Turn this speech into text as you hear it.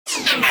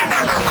You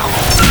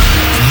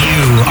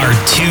are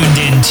tuned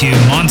into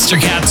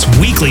Monstercat's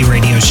weekly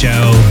radio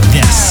show.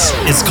 This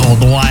is Call of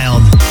the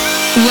Wild.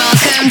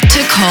 Welcome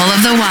to Call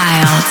of the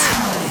Wild.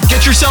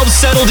 Get yourselves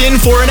settled in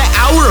for an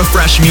hour of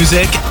fresh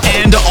music,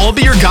 and I'll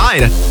be your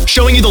guide,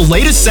 showing you the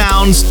latest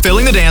sounds,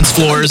 filling the dance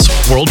floors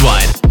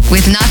worldwide.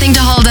 With nothing to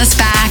hold us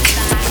back,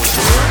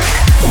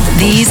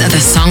 these are the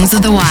songs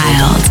of the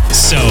wild.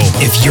 So,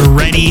 if you're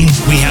ready,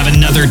 we have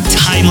another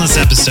timeless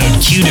episode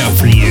queued up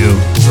for you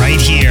right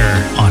here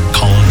on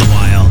Call of the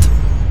Wild.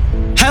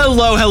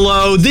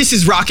 Hello, this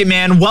is Rocket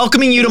Man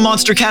welcoming you to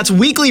Monstercat's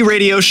weekly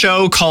radio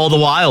show, Call of the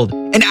Wild,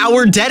 an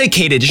hour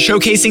dedicated to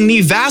showcasing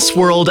the vast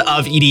world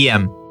of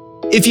EDM.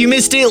 If you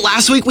missed it,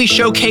 last week we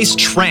showcased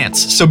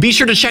trance, so be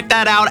sure to check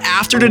that out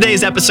after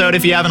today's episode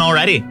if you haven't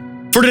already.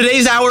 For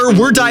today's hour,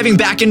 we're diving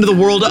back into the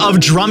world of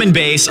drum and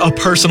bass, a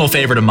personal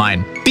favorite of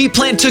mine.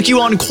 Beatplant took you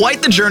on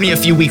quite the journey a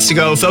few weeks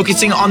ago,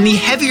 focusing on the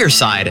heavier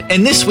side,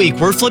 and this week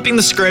we're flipping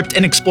the script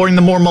and exploring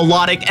the more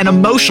melodic and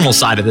emotional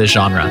side of this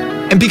genre.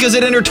 And because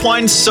it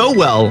intertwines so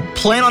well,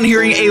 plan on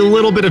hearing a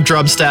little bit of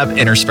dubstep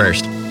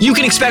interspersed. You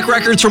can expect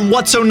records from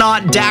What's So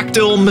Not,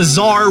 Dactyl,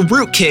 Mazar,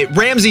 Rootkit,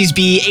 Ramses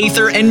B,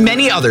 Aether, and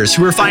many others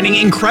who are finding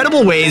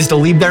incredible ways to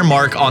leave their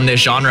mark on this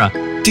genre.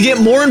 To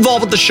get more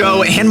involved with the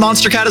show and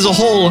Monstercat as a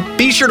whole,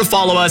 be sure to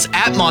follow us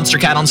at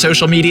Monstercat on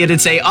social media to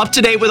stay up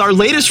to date with our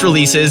latest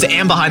releases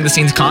and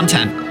behind-the-scenes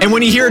content. And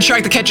when you hear a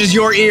track that catches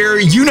your ear,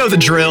 you know the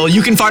drill.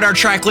 You can find our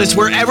track list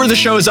wherever the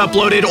show is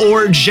uploaded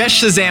or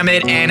just Shazam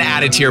it and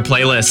add it to your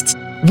playlists.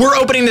 We're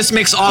opening this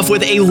mix off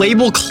with a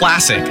label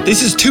classic.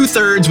 This is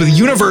 2/3 with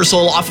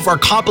Universal off of our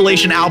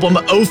compilation album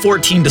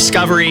 014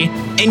 Discovery,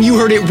 and you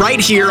heard it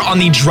right here on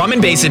the drum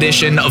and bass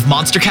edition of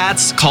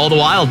Monstercat's Call of the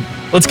Wild.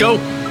 Let's go.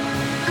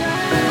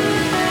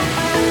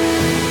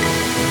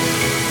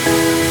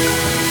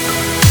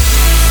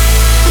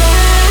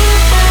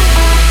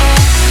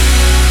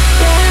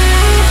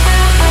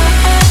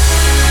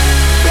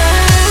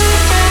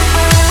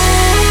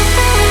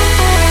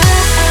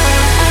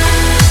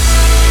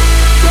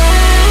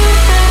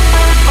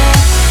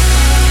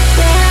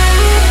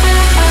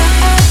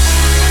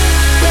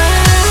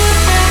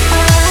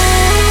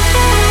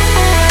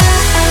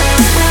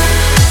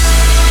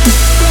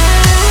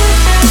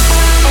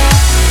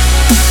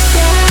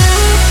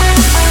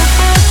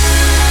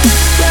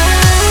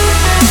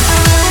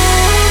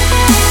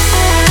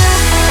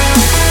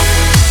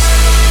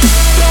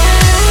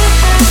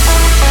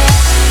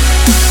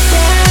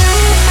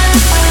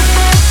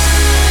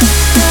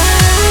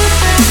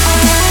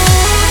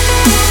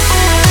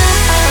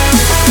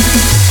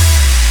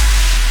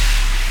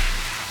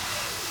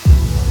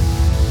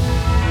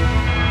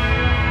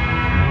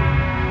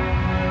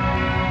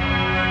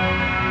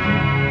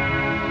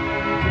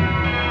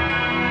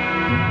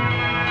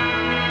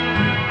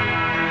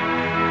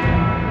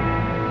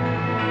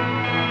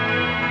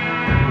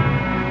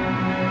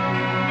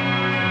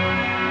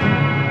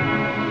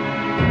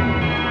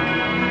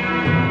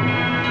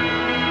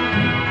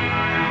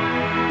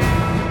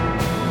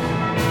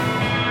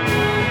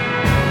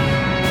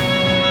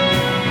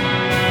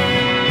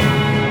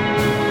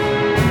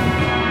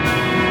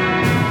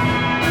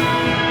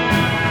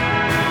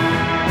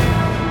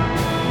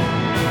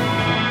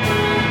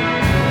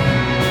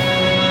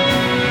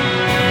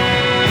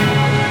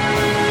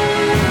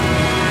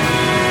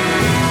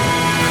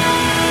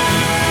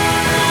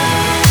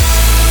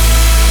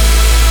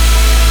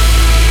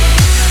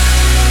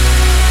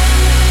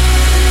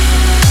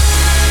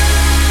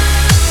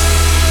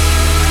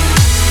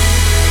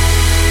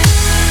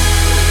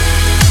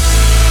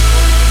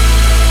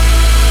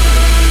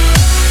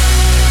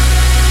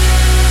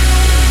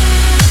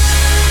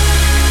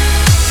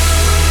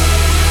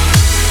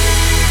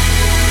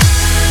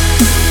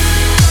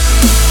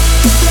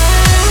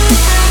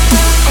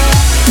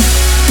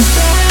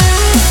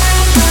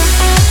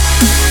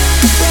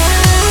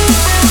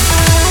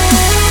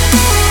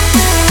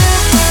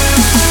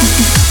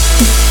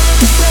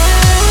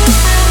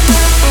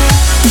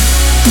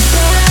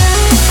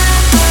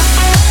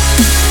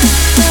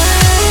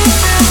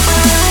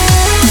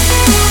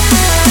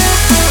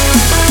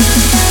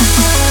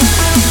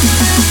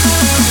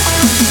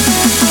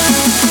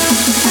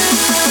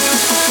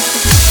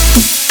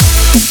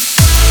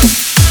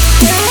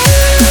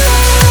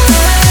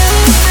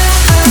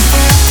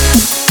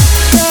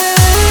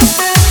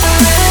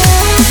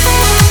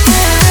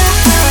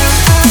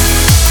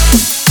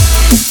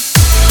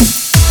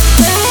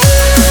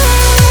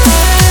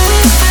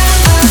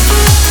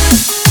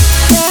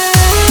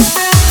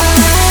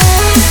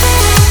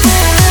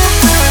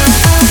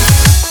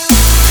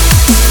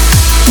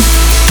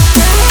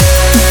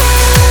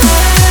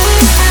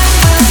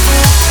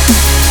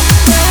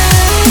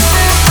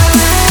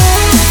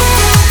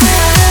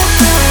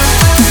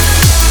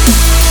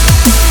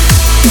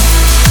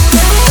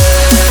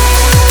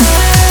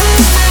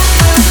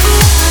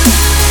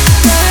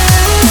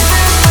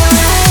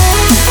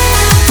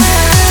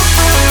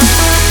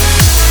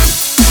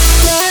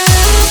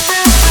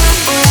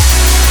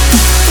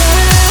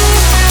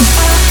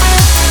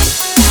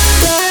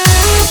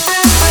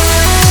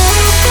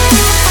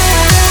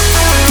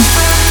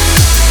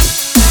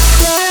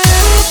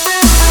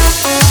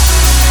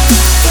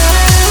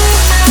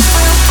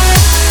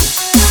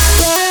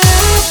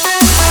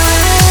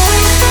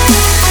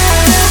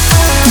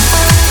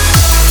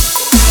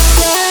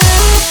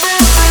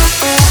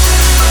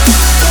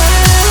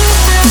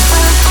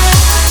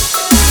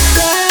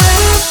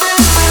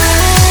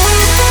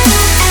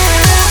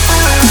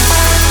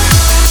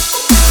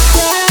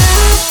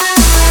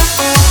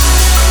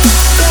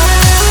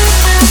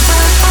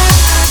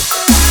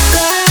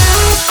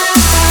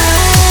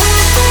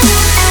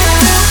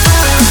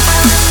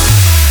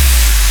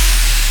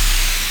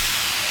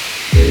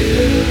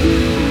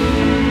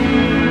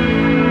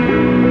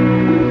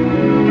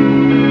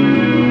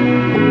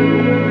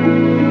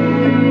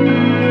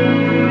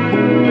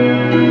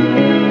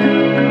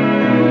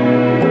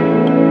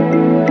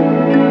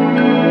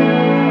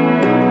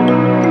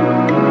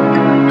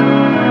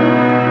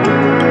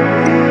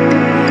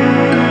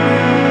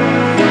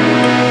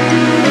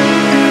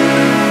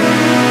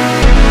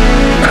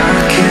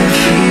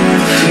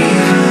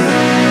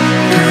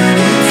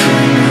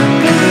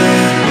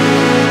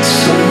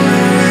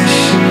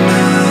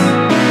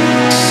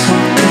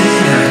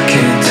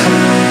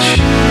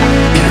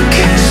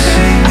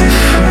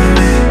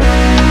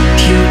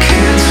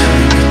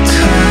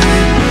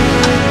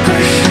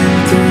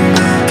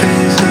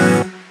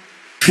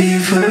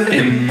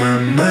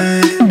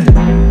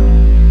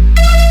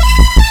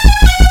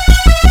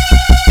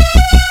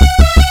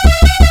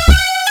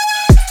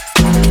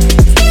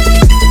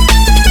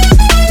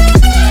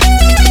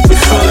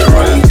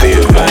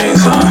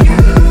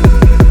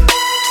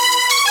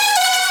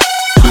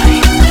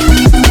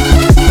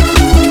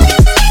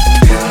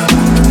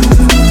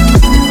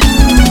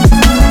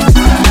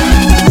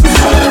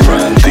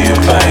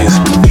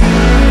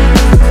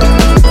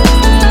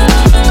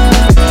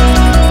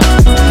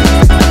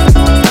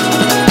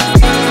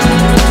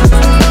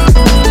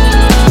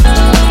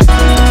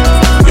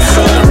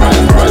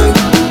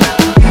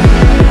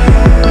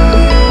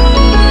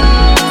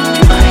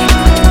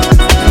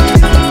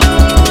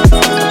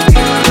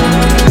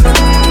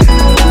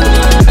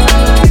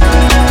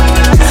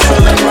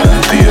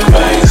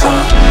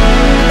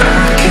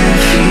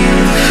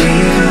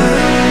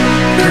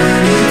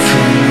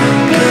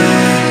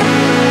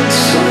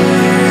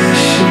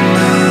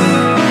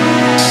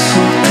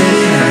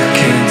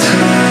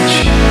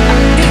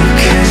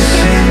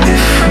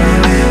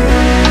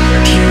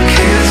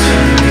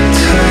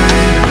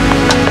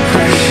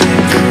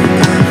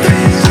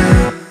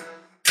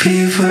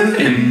 fever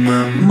in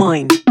my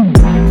mind.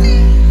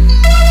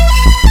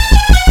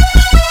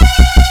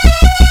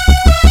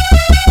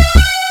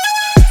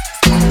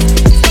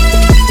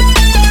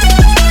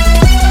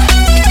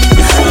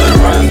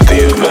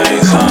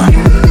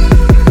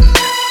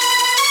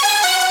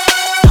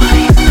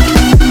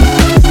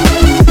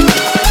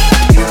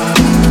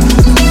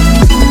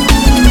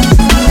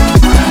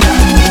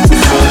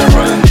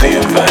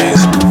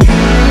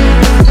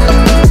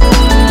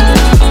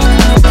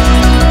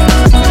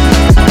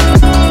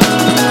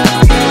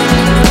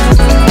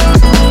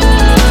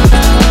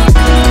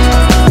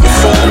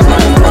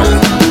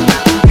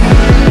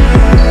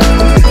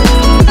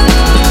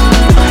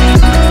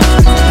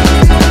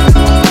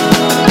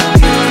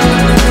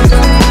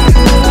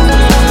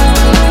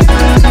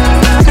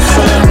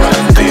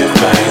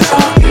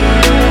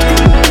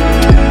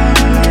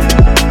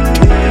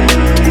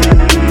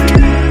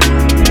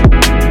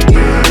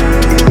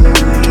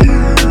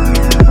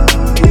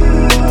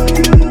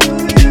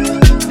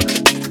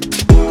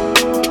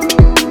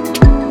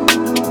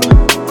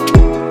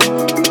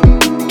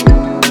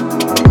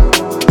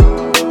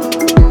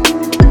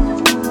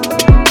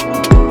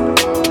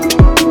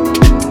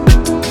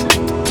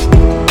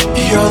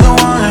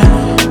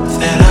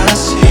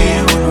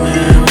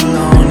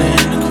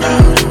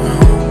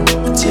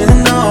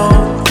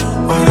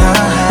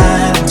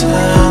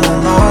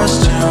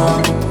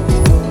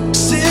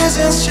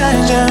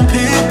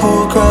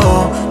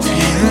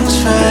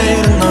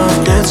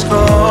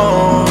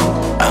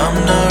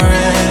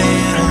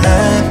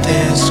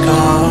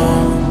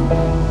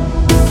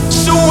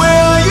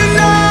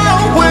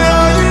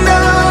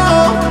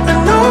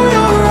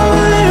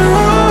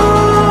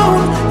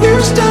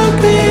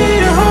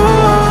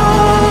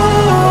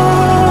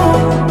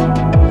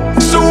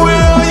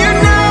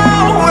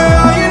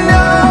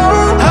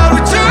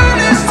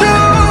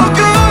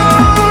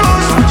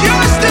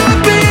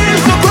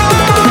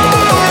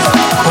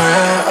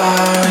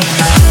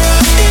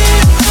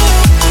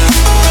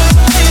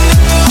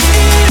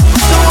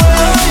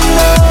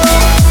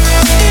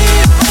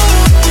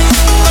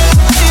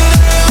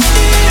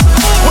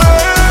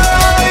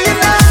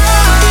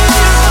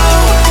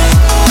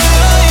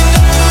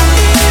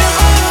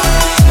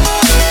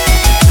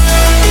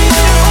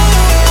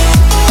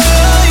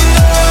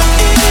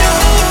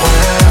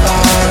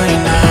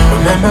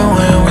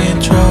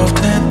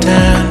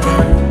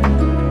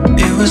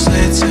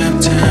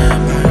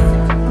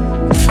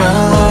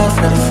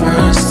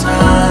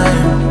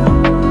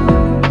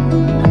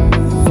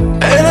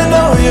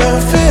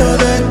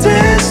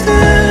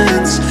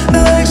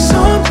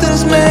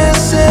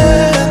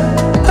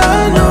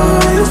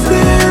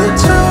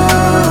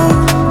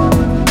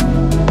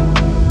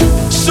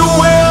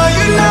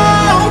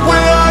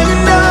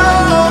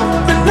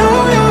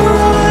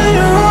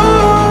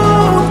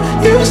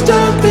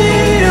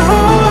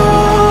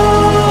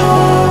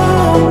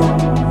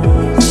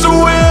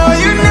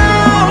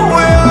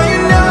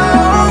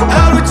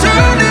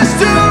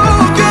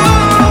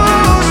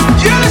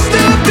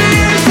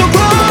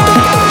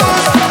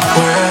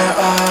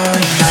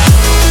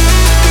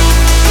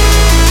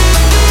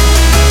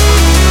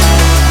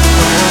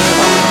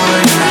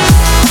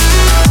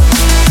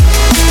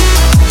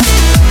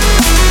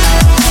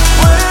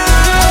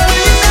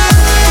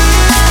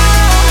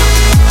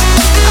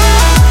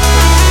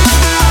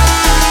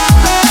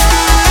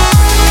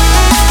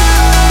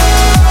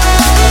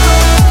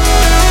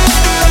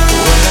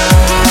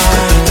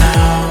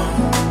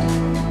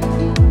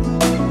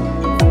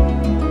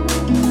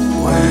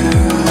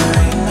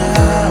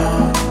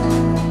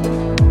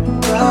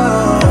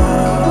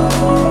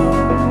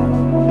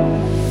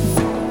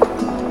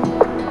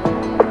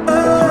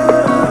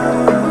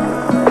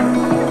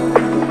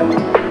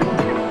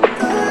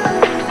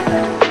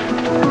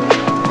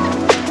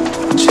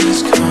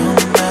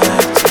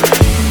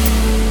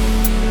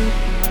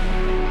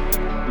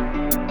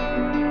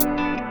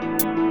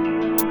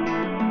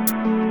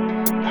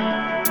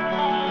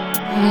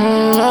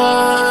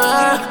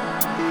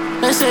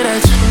 They say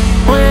that you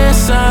win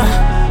some,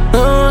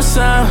 lose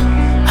some.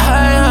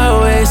 I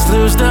always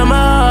lose them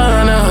all.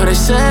 I know they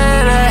say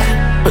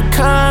that, but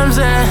comes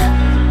and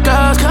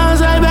goes,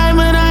 comes right back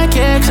when I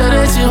can't. So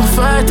that you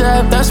fucked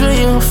up, that's when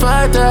you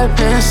fucked up.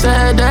 And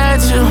said that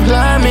you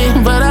love me,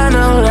 but I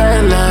know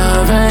that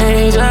love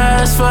ain't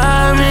just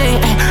for me.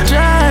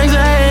 Drugs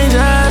ain't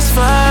just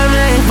for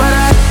me. But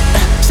I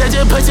said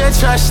you put your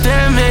trust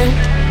in me,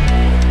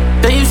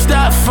 then you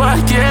stop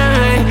fucking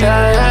me.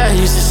 Yeah,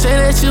 used to say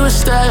that you would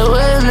stay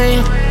with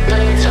me.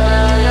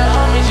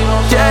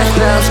 Yeah,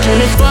 now I'm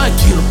screaming fuck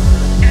you,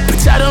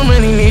 but I don't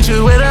really need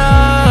you at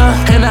all.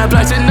 And I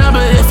blocked your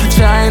number if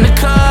you're trying to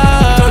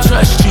call. Don't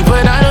trust you,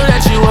 but I know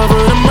that you over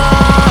them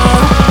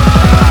all.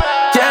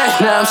 Yeah,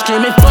 now I'm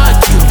screaming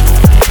fuck you,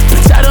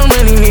 but I don't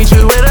really need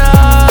you at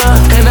all.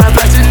 And I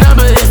blocked your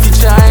number if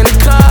you're trying to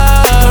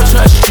call. Don't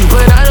trust you,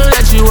 but I know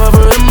that you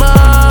over them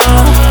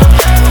all.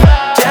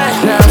 Yeah,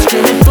 now I'm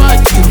screaming fuck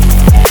you,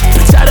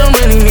 but I don't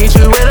really need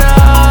you at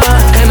all.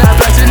 And I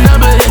blocked your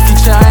number if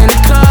you're trying to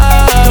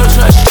call. Don't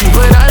trust you,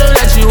 but I know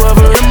that you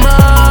over them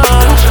all.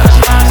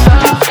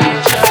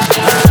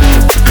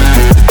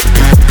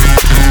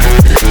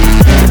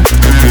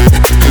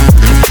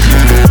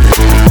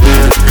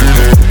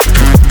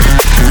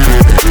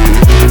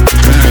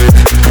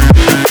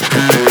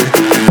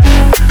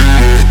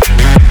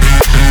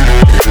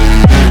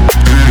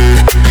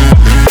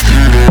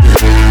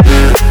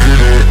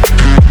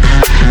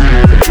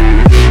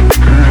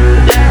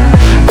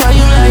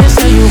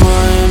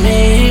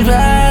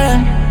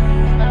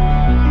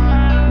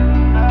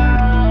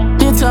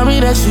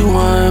 that you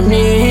want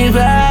me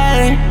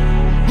back.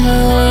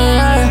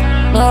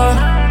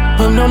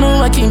 But no,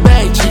 I can't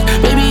back you.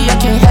 Baby, I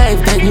can't have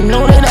that. You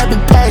know that I've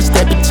been past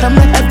that. Bitch, I'ma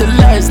have the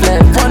last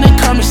laugh. Wanna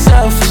call me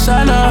selfish,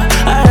 I know.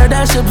 I heard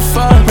that shit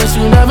before, but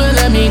you never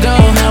let me go.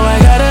 Now I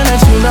gotta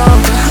let you know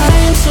that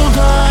I am so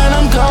gone,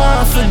 I'm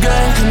gone for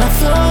good. And I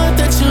thought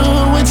that you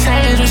would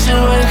change what you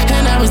would.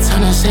 And I was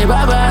trying to say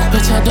bye-bye,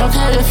 but I don't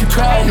care if you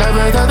cry.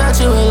 Never thought that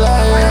you would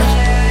lie.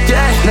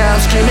 Yeah, now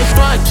I'm screaming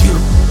fuck you.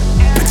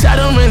 Bitch, I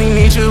don't really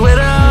need you at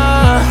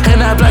all. And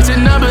I blocked your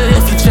number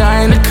if you're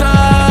trying to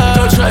call.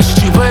 Don't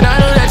trust you, but I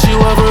know that you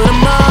over the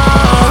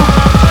mall.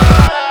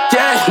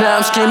 Yeah, now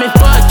I'm screaming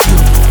fuck you.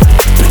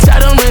 Bitch, I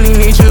don't really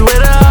need you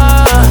at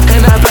all.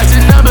 And I blocked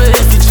your number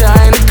if you're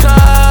trying to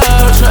call.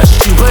 Don't trust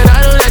you, but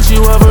I know that you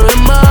over the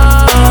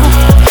mall.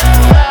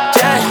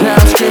 Yeah, now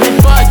I'm screaming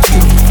fuck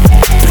you.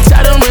 Bitch,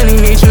 I don't really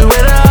need you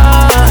at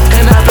all.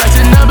 And I blocked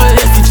your number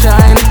if you're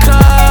trying to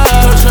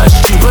call. Don't trust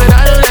you, but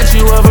I know that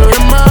you over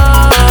the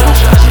mall. Don't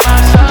trust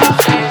myself,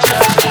 can't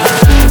trust you.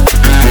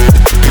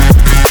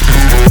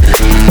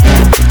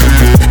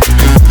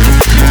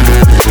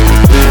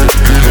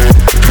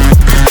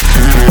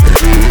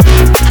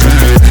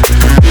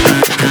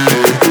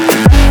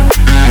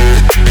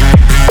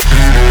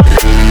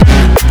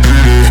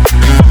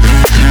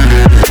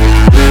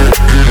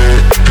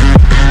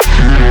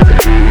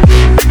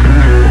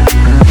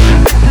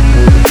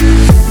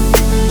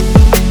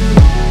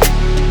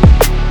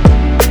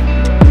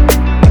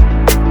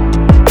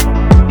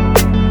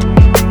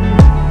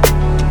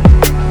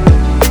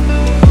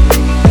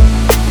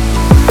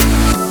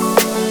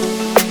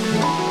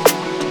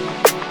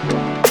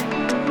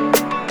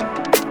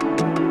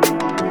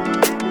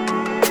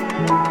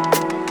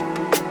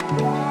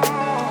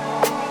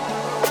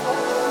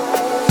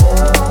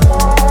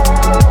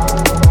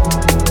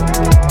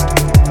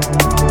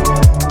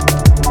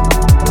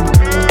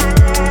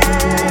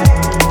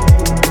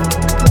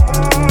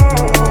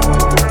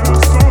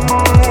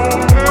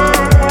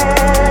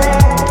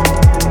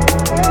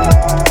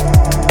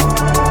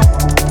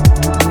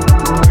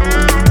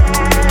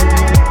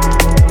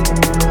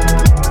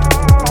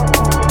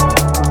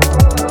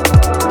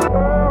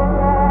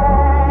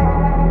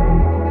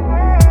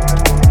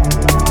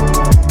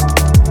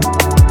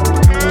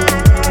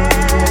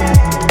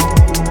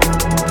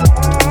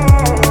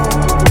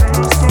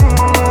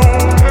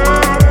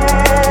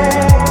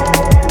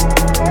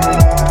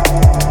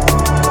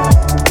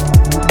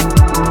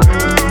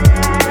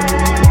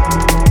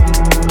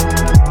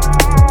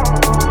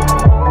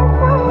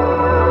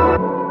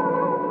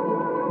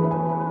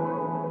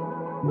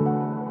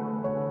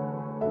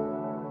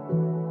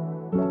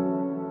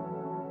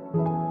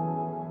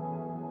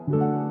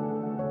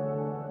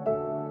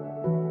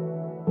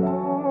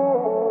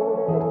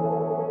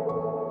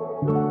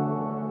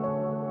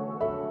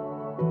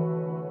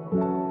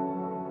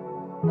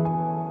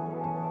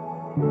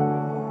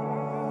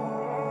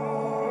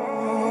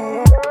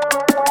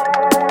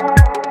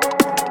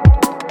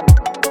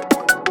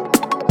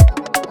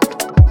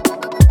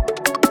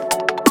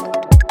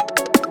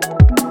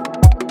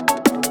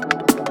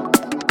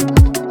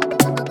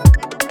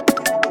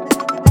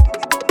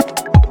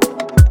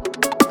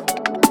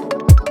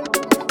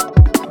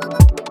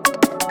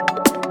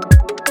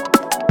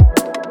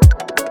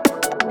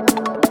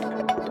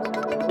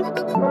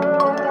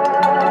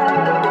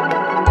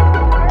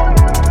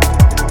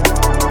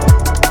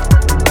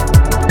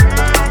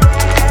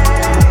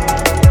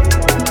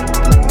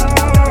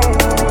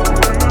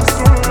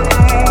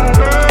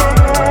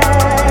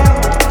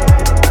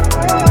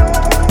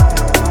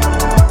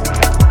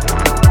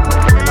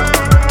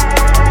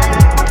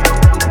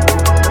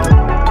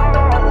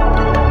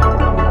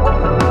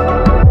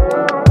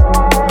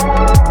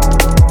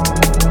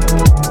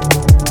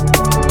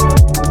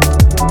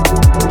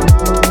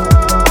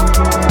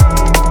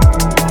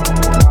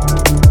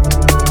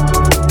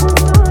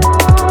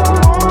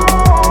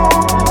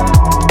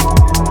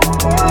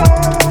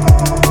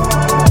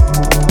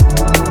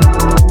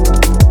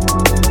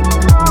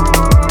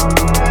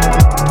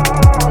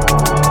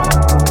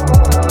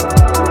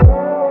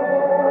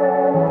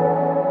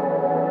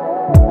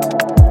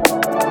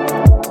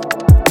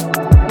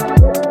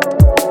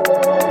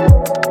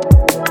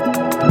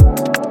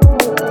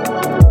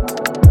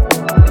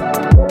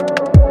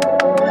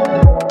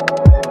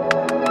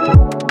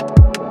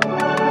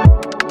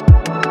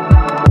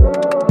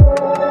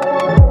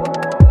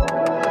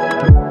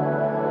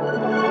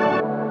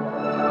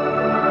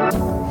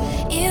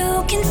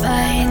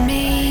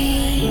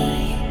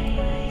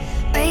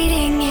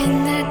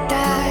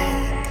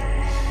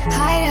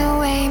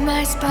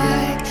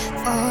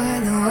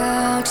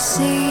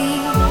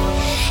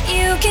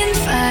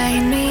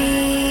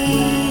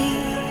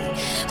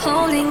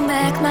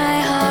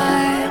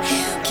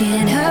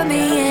 Can't hurt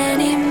me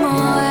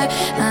anymore.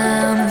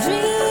 I'm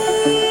free.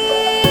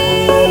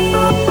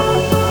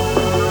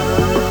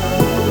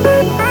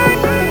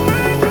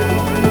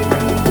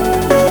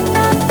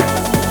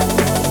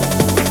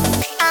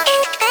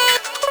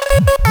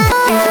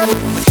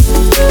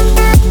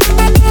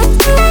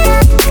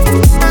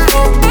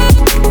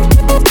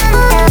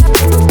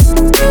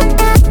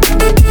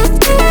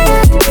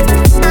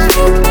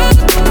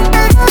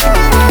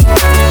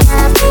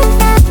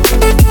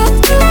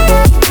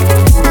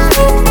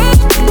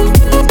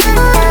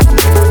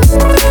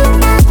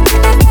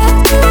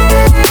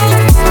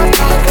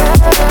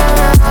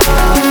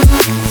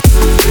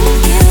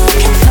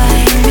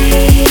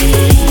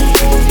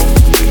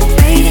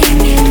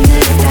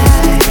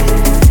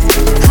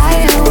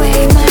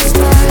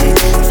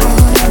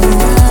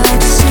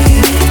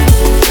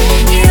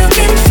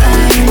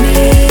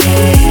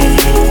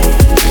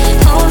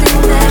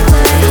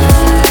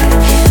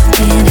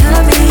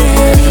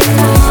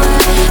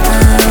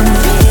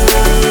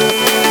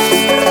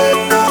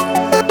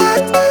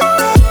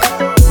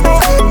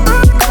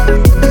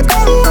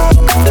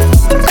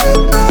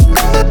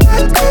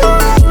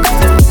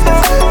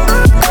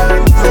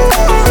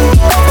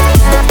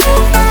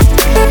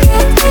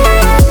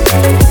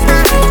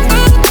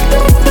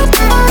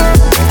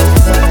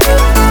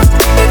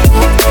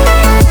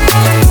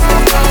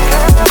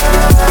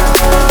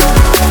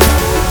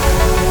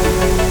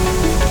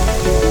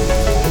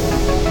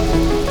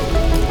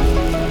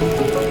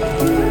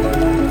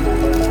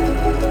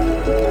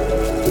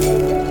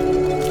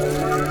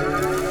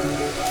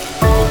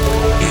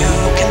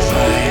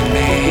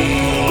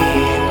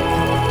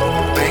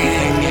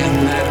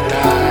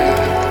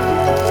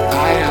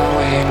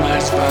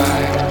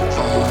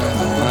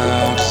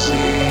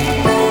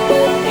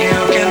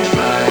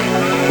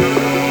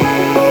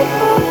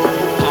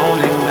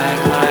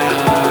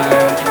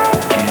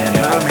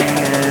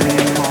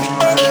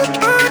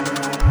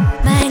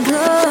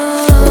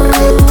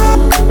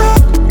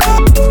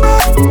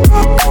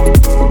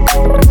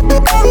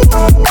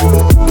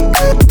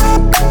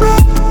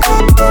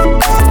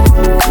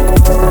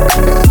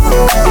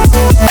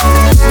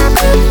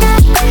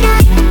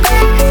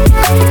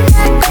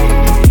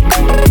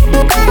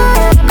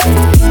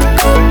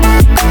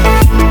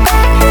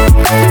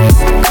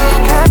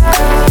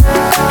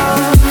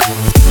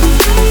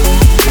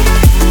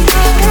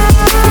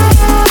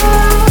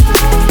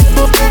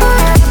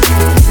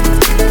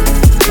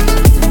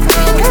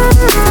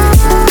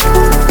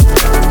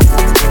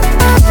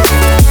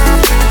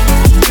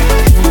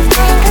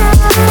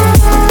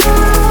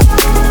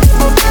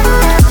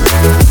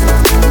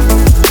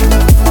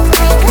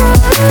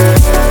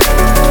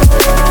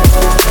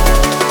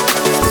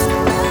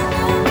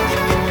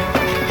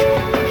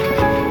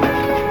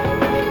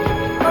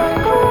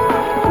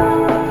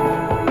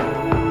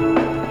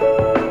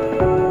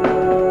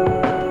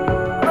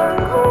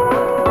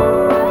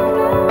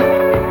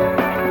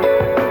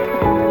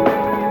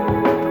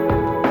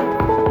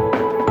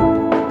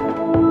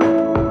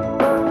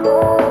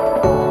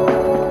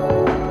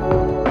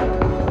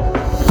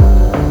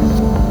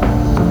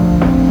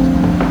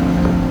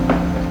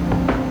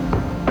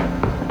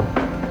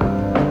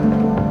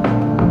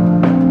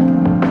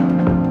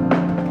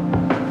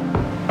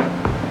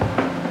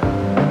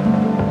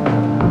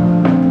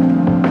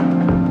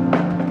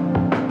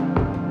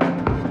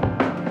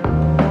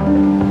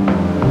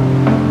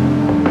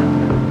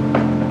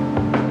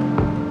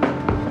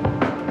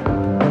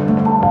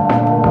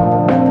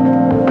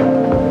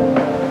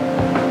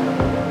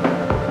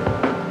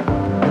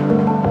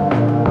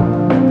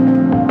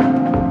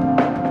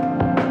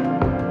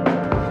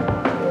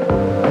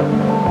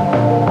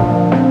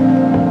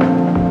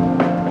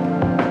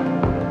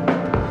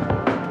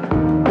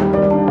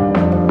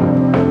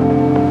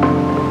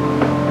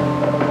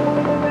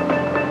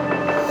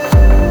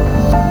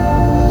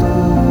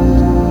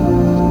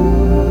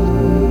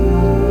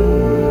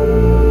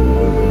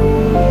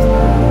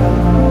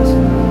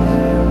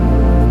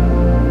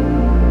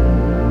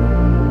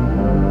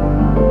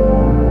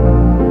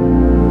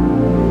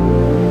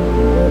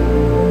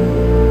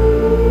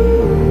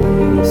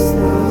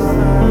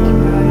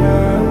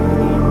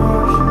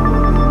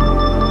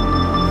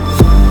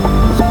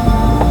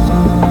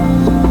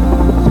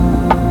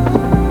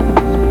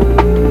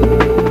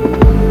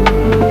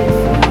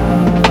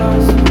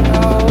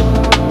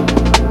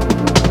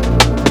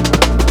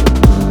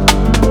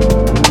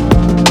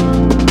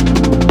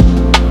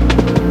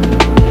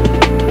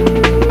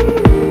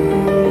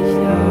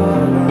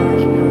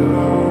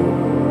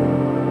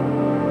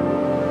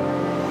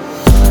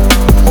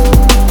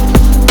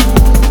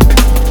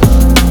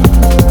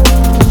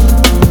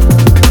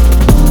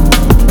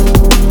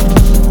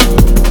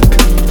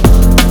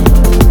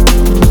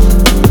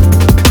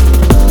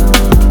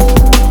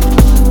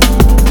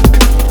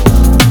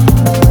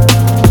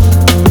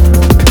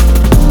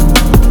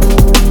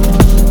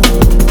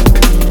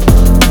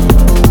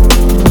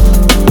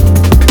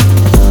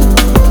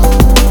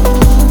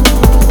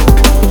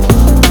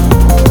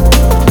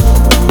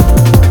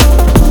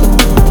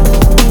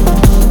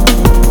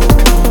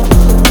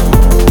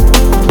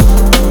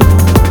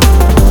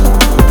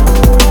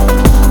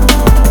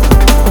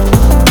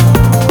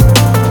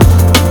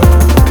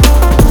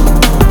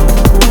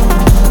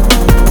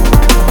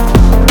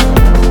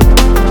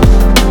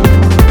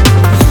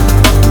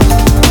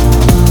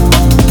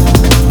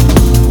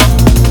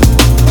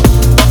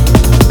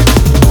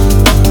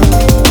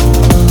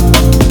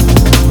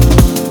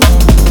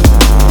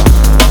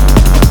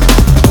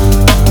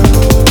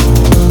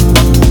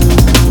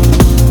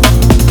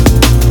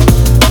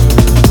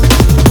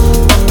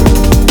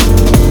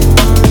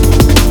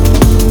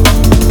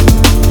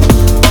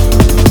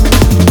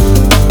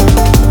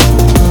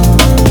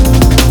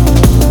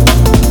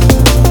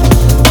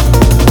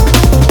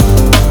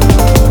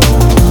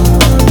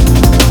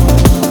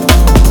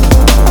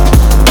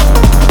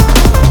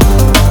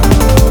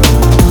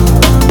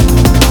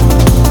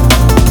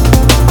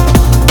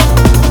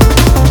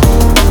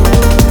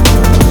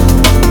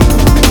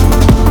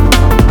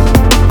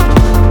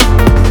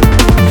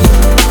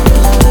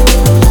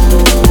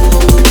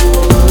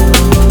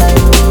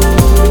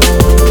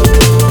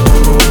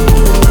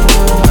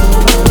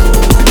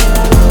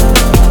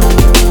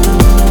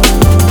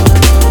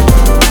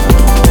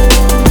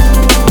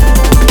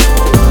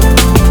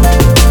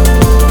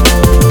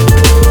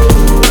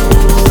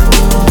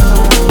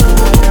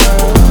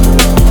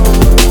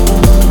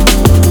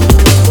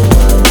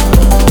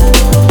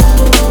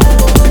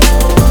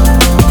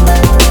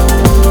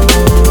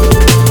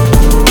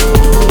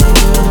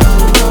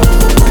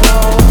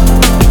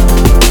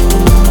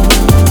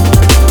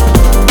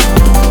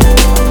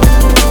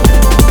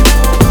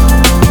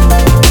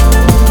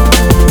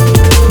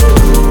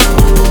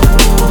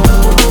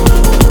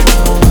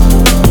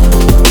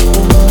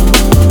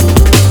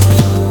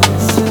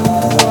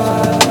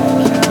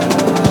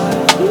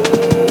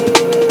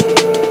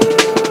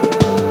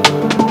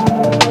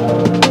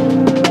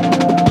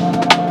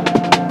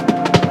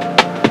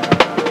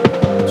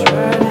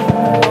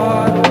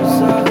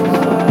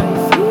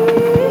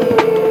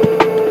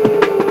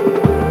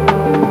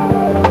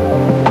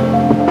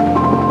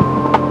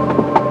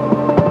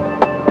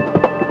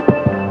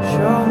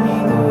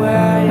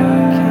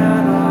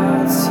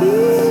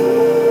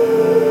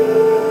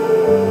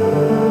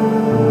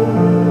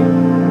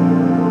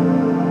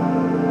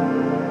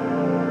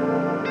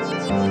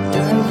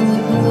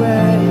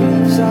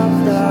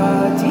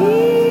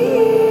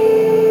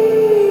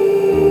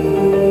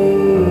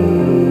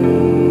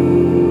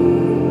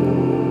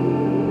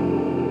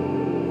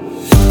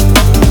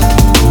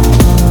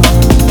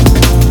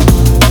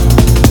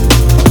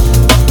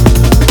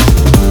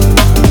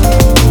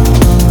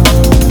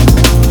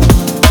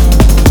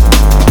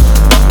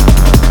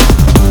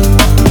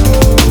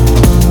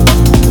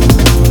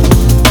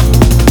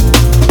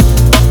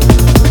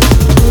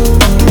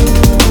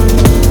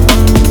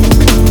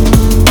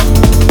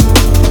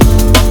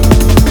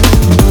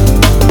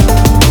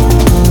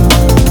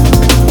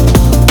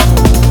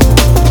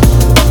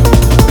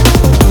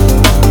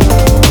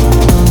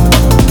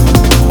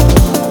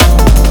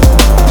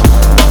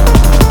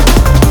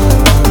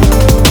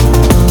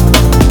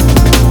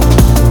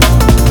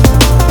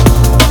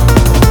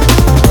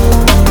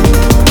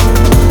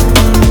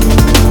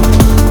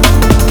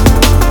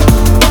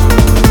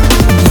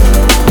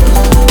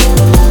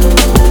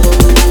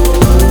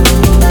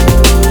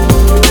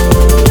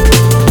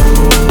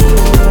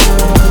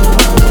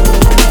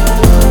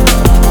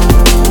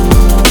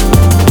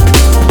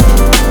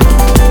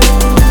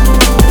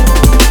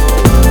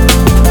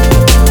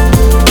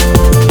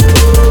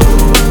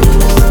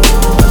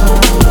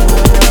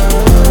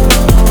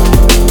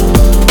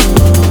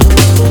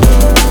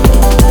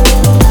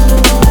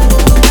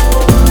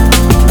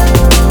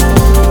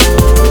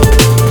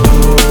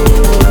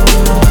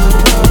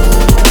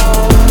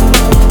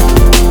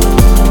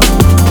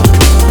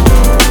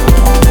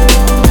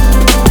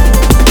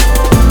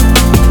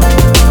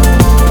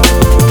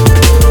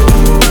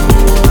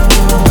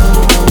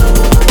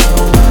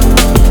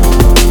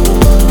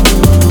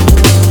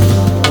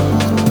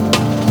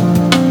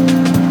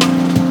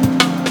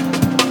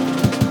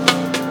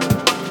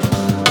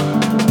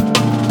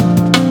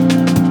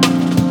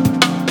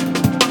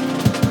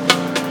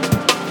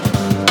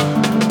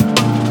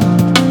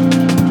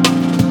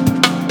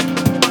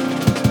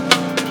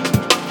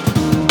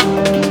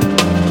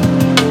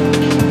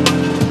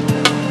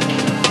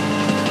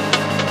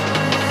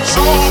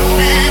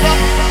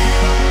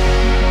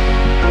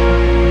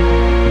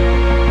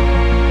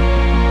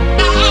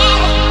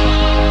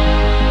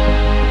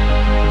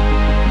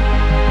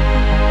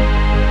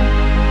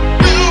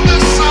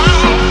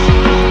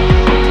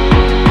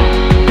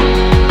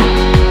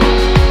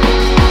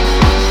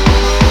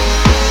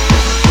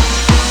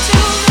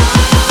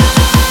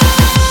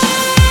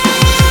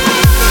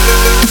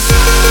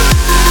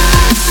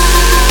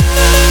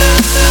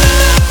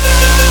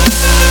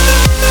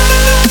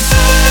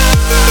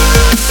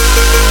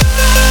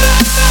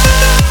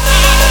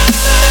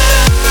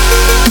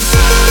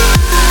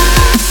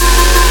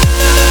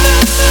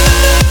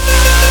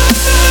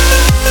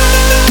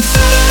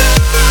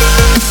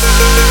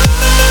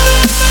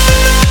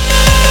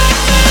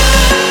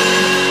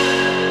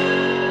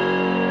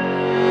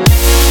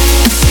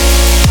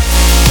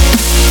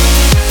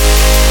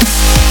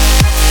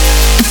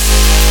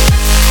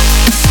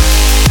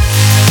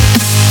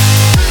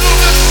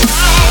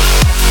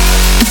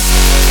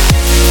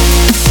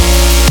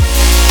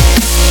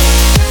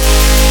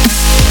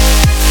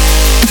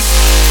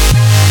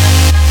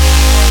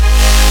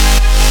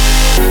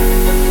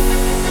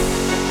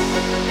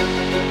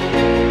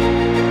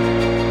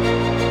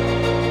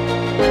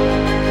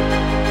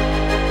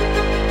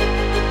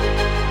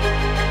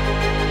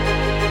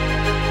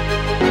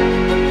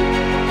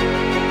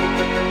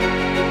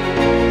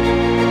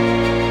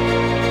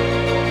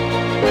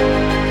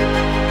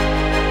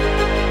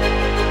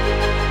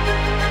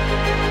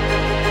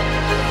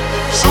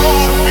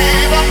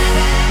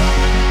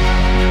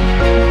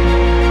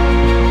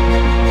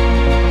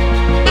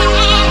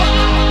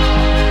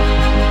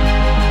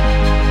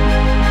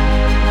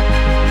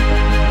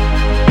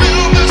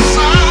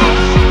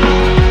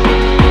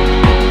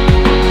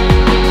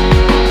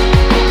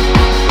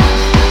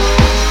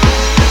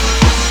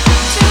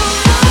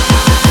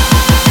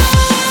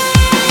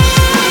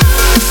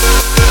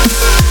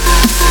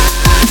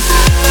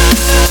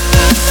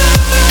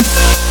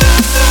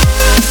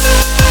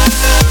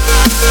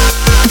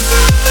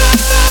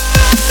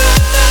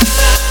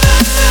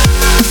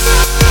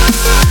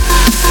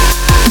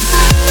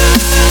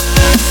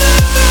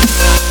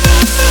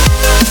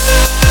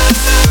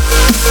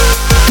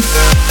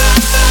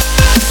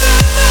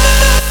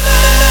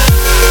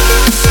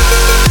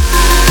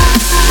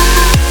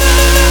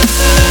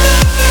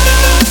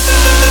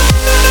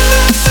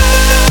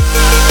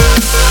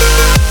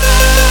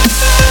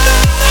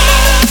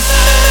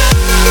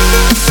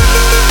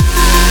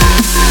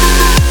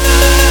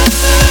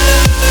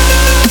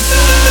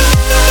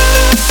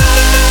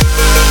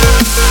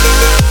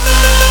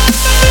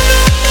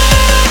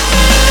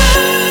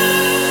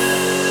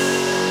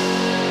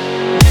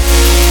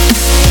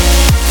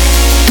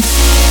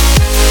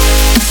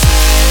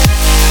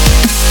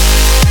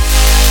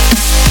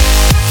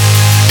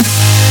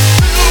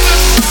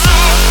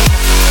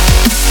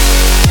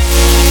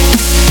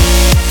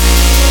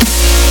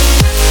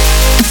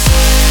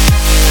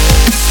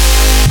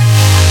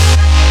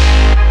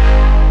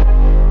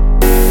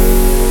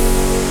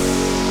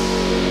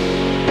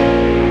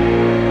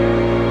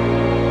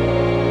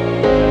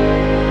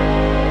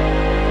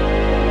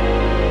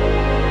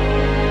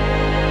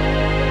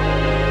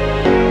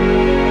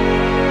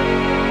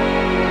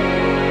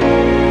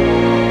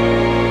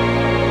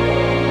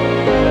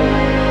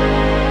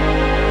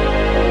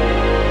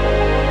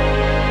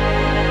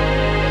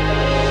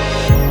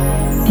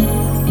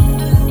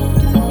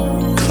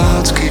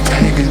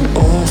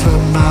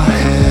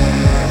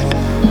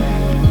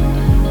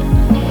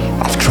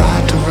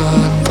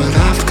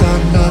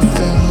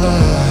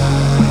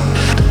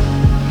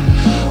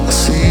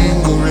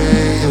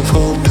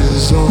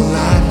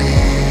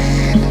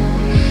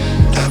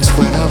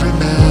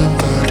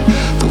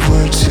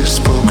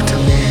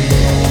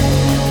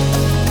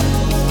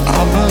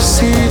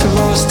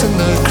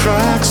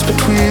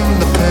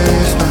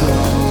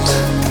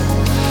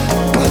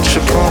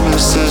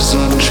 promises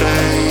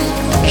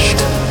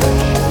unchanged.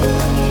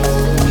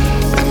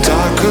 And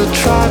I could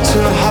try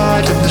to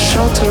hide in the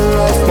shelter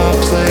of my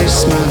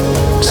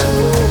placement,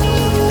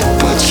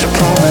 but your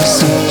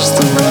promise is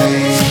the rain.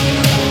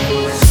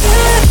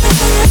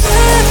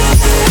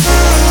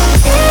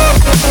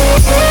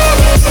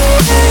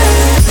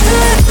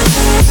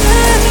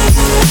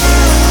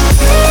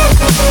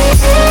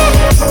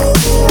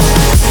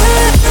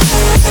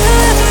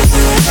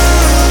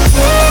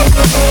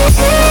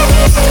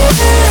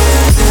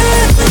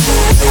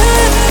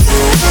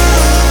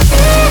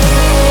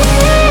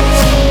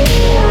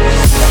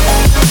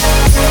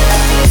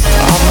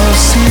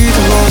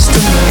 Lost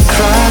in the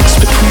cracks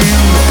between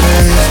the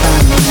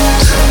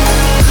pavement,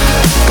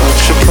 but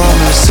your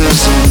promise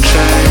is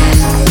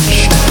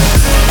unchanged.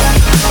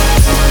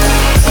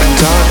 And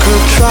I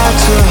could try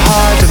to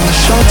hide in the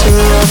shelter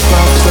of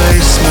my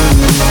placement,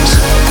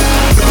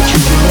 but you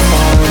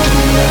remind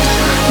me that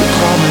your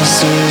promise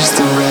is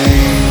the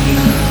rain.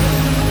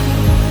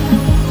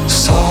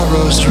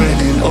 Sorrow's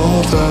raining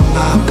over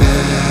my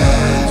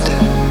bed.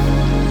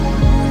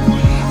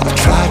 I've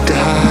tried to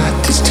hide,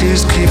 these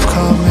tears keep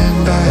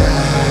coming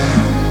back.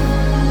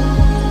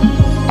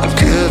 I've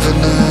given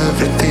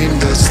everything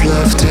that's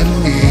left in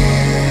me,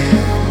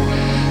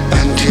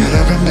 and yet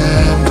I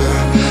remember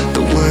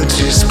the words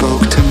you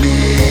spoke to me.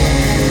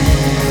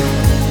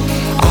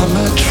 I'm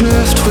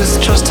adrift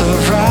with just a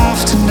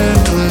raft in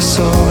endless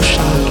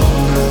ocean.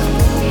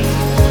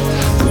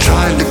 I'm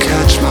trying to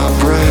catch my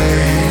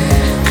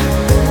break,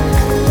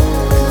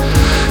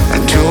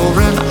 and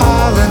you're an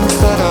island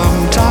that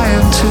I'm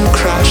dying to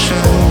crash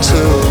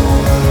into,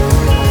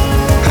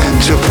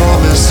 and your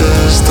promise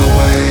is the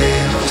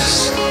waves.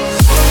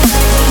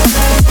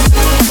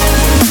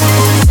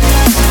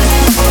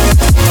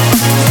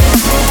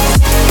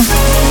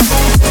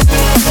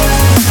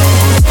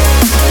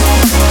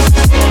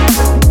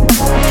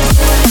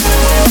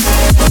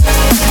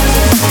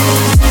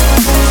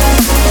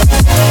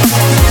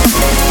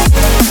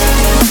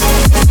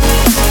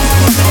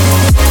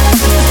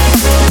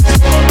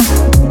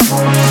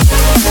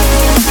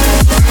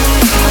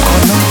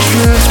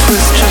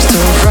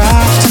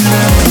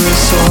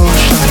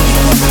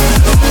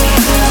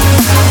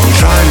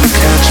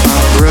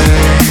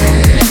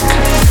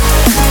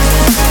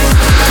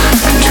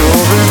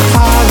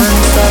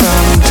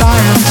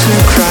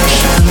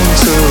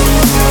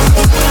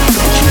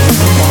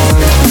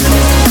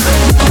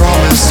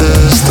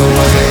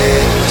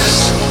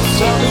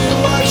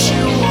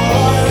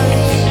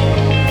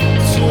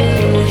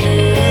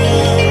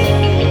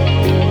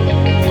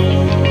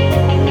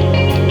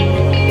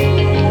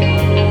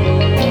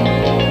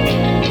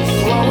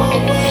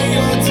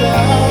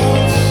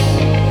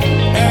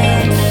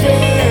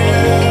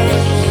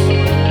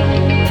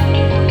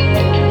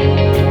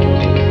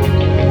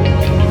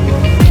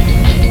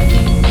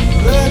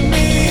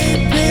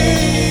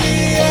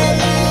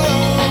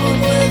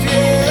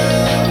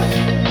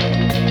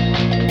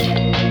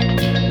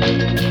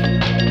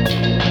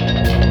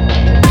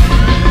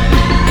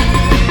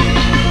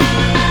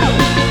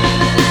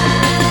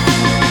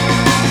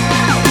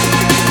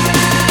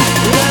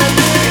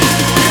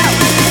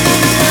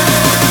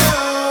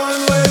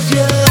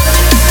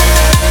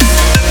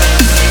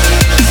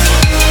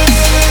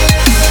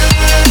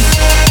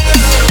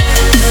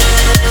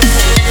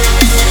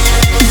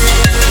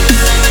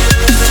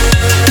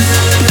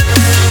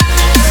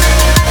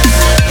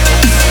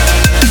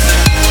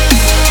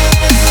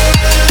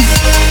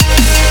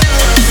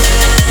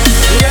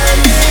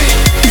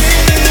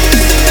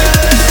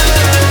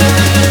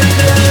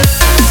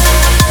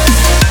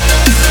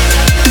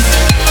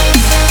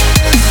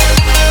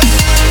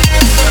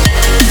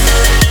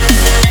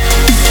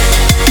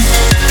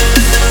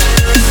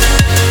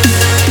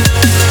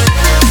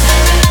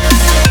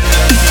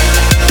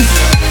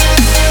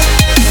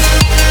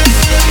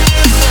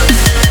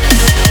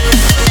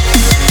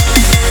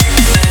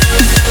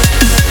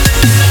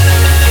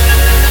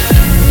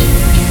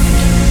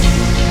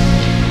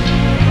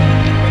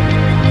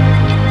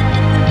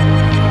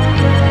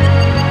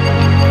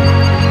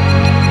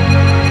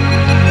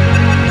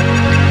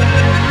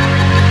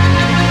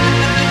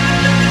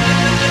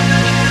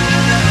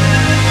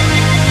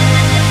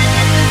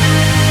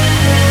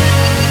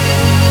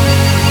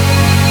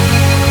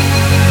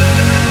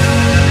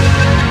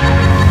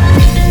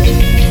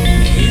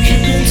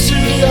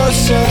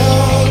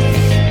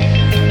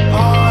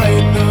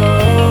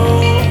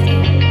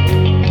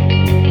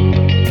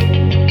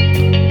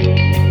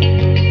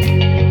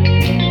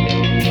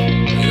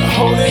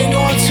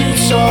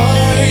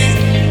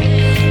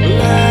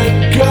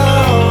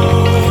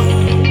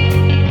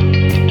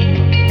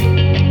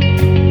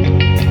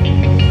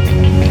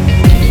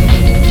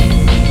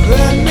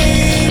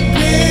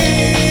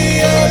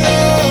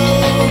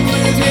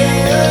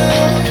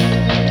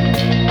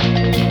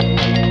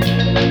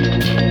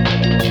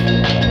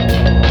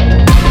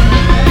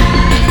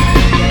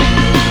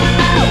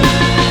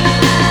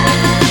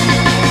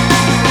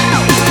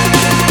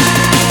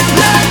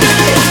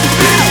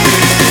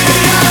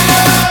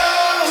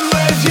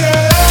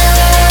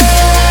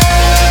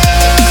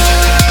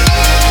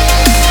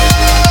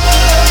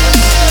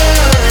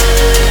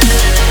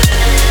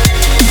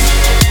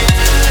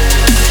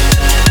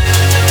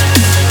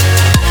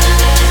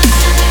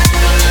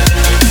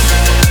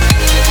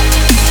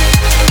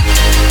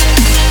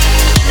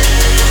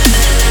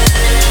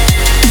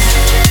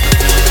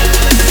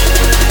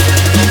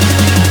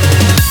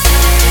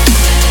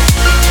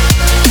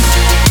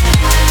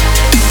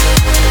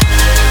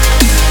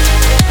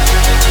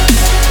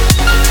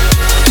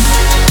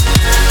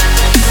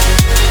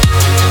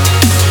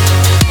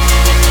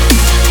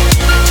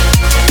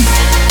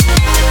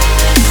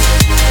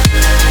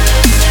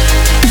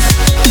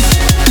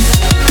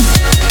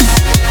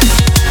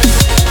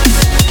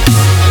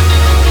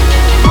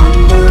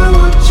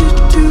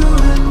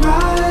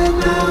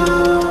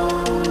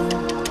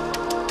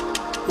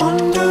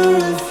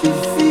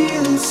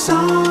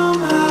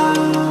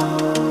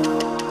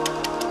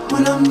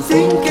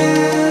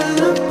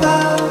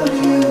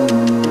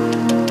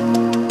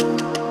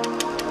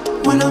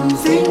 when I'm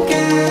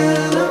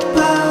thinking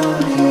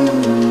about you.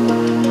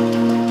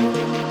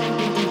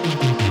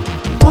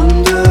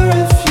 Wonder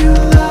if you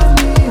love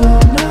me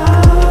or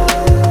not.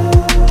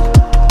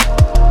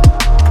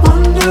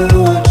 Wonder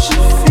what you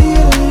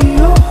feel in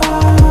your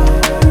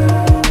heart.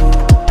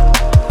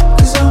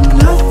 'Cause I'm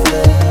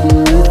nothing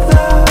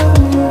without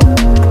you.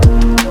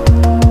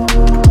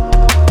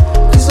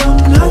 'Cause I'm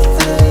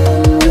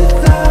nothing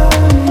without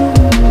you.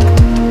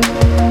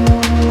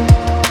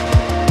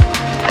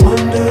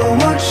 Wonder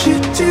what you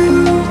do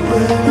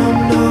when I'm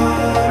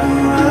not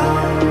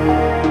around.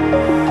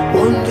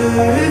 Wonder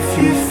if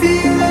you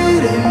feel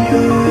it in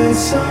your head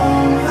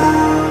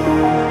somehow.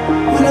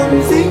 When I'm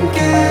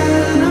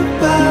thinking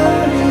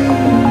about you.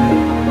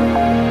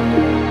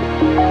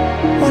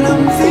 When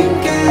I'm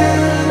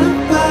thinking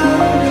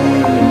about you.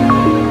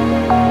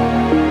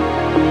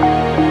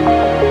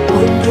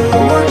 Wonder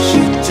what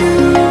you do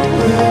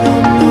when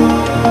I'm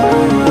not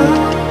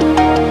around.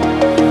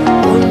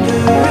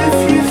 Wonder if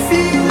you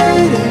feel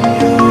it in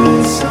your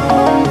head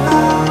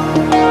somehow.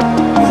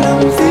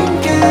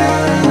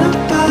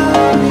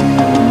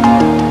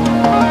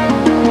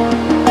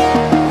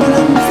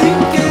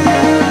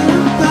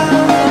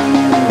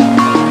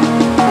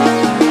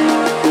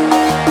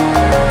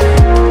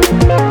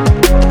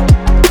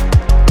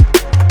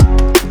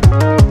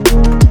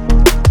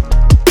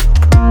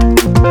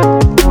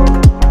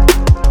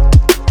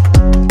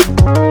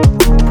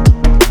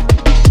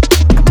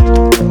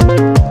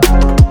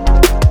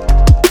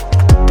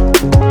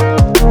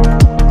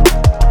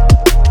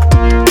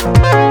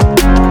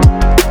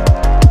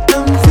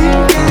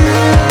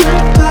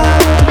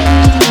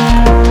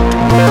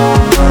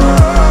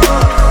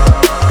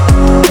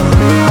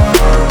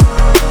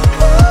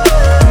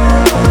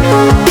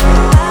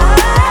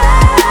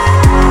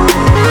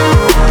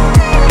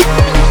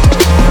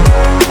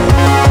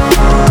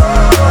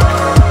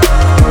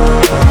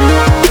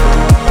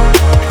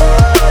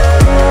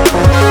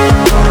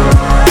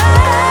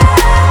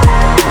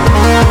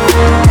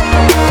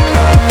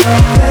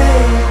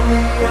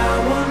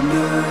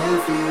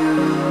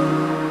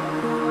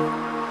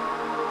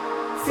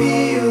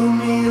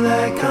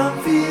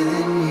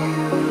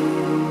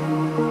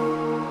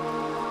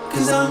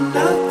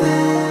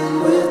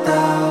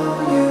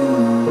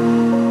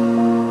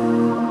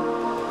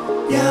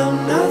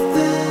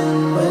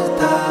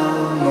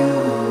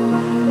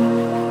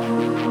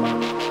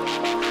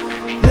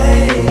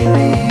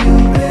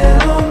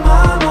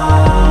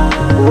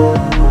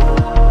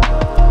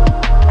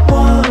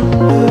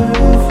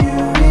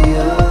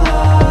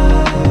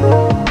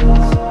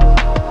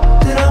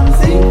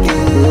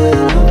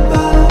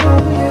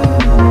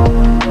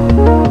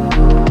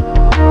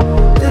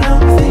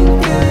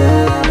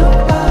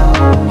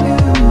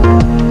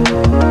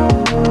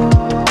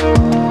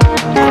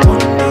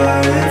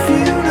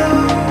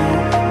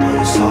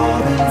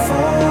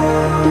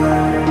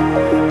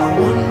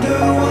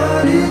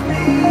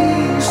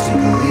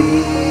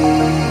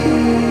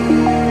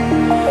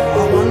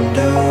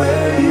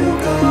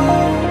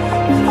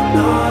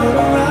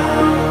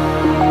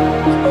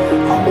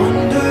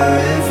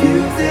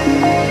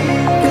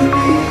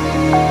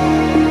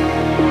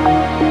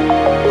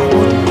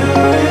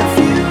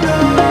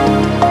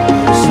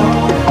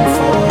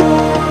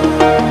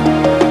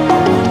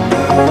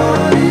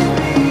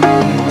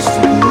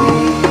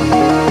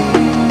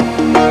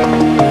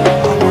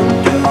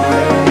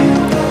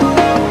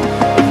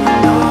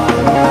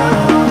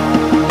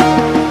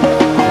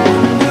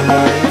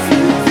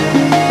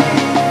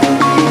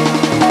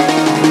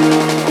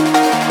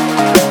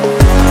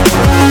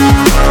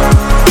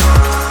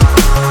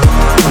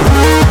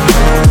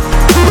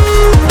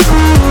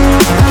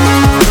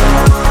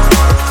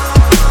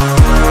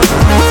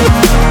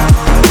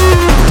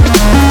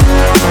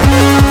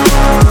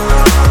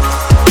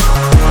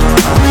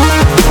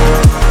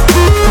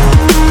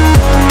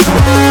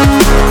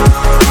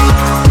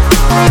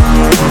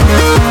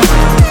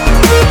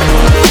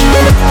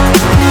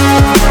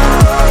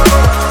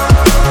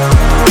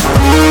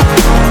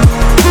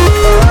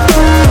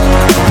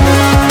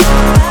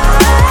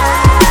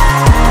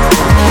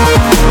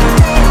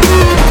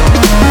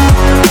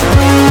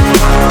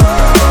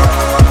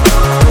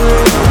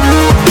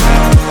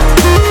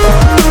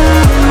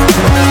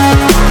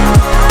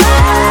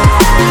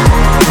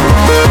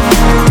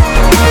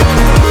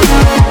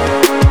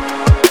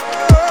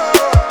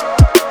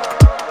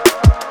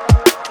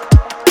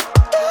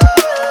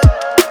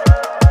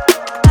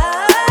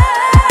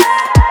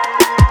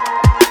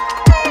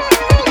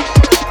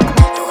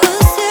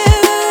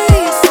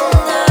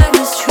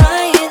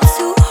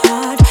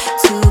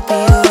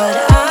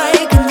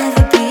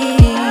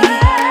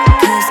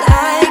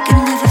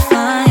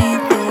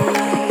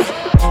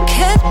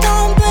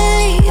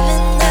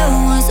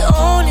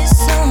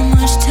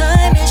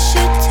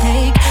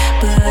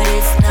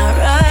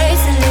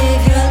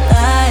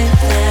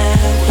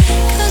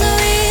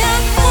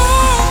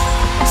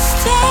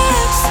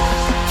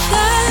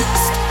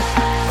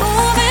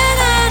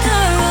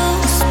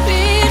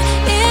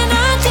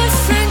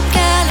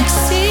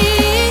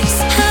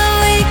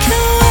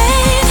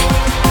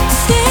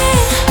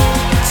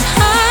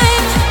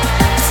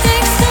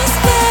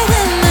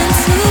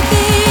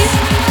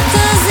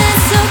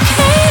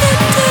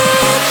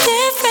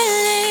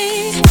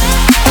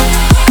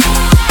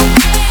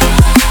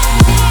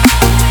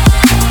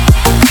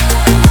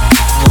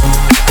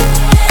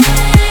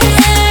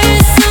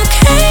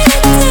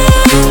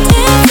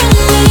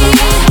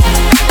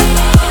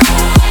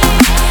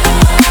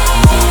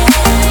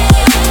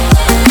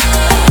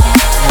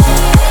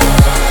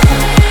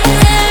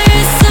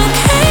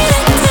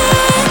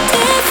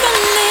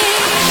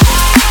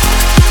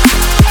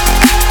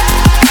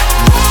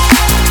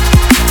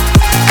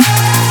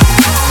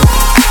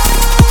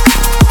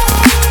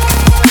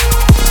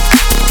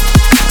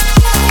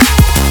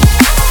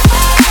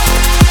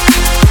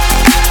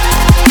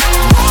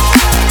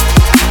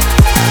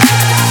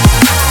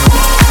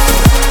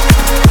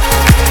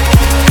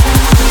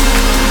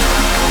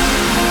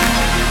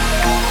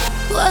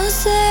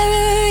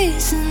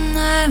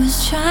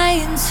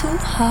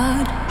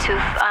 to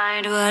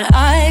find what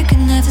I could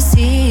never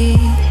see,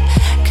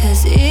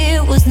 'cause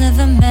it was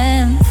never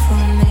meant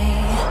for me.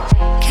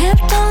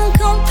 Kept on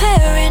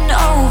comparing,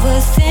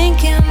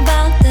 overthinking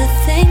about the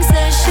things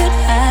I should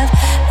have,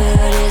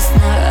 but it's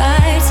not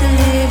right to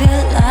live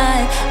your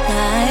life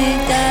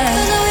like that.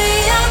 'Cause we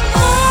are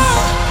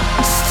all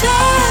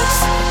stars,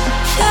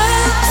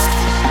 just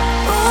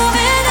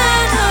moving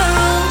at our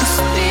own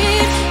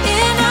speed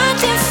in our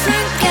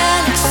different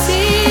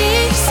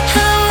galaxies.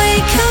 How we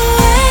can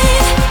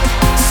wait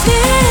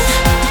till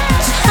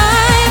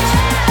time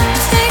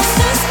takes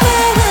us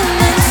where we're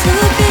meant to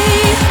be,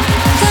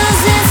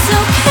 'cause it's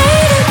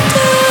okay to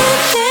do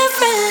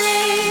differently.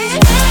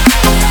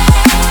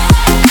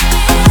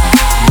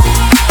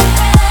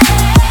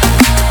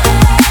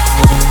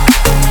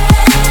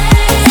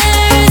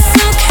 It's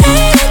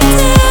okay to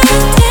do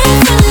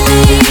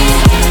differently.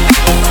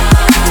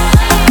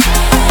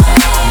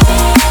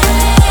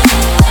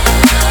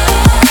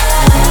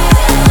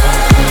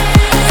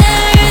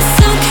 It's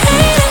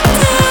okay to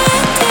do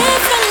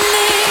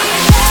differently.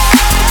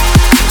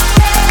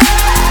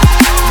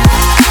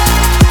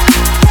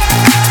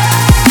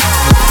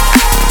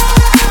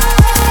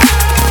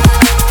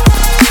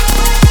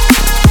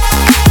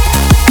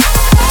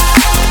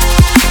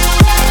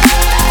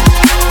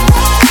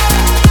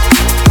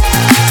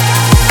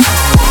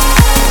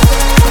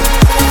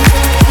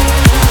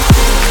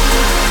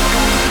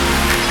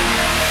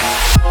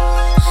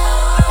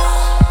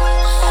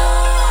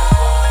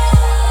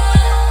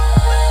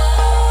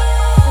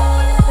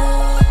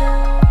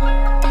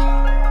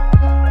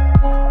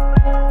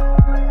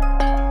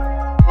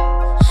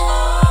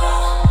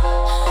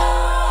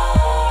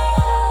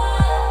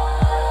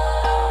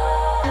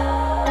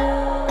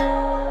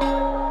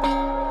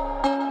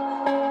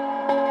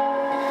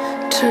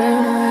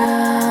 Turn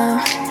around,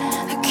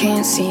 I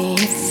can't see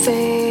your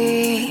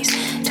face.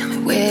 Tell me,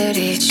 where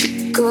did you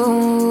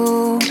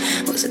go?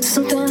 Was it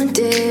something I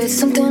did,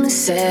 something I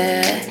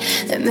said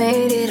that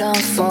made it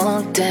all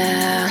fall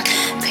down?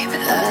 Baby,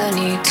 I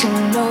need to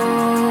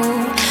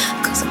know,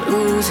 'cause I'm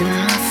losing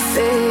my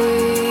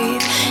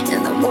faith,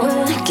 and the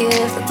more I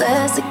give, the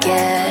less I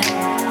get.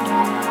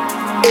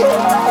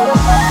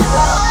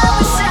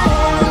 Always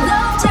saying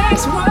love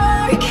takes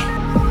work.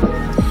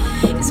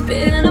 It's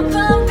been a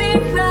bumpy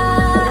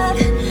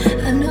ride.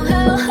 I know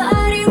how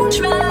hard you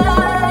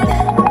tried,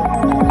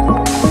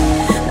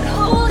 but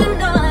holding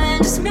on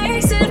just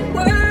makes it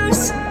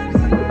worse.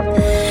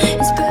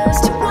 It's best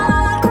to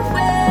walk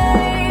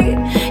away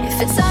if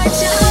it's our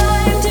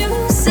time to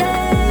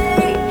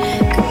say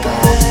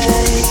goodbye.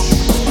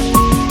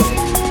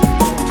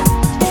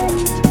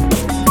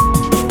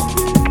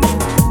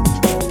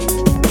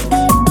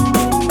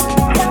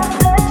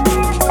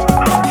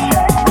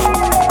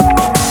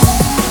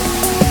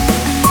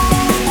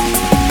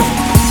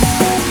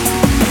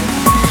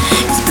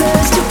 It's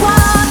best to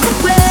walk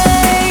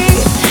away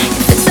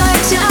if it's our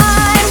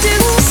time to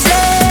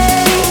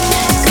say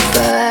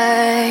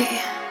goodbye.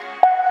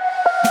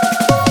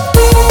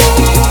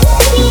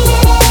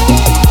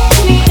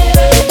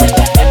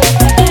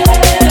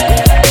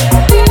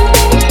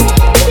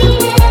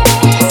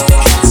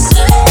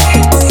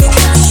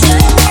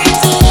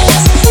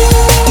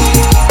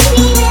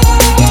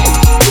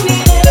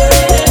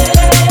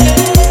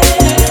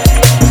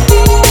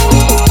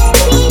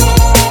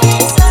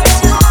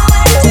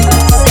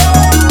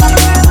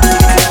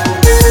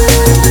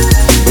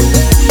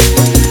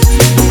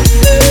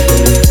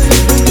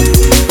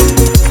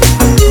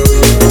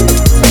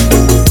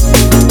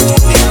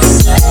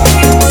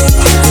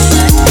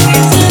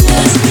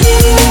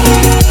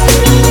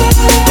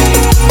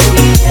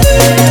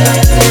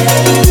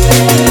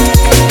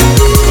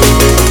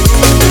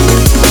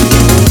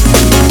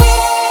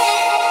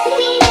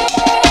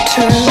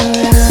 Turn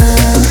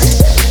around,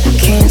 I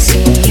can't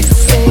see your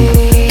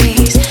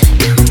face.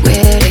 Tell me,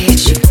 where did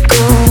you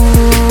go?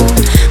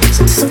 Was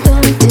it something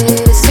I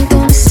did,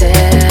 something I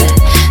said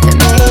that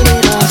made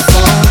it all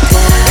fall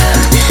down?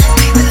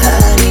 Baby,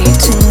 I need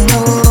to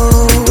know,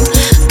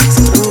 'cause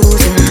I'm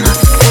losing my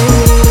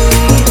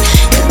faith,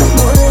 and the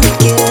more that I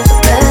give, the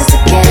less I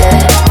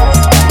get.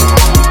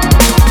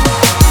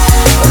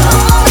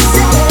 Always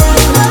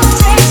saying love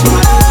takes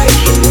work.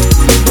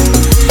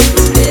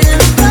 It's been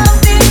a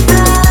bumpy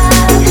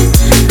ride.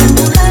 I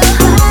know how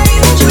hard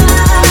you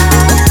tried,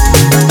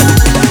 but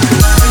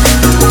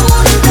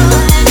holding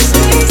on just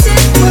makes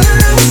it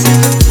worse.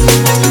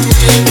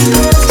 It's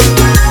best to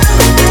walk away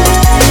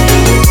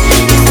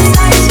if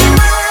it's our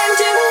time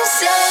to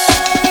say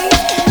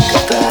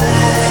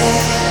goodbye.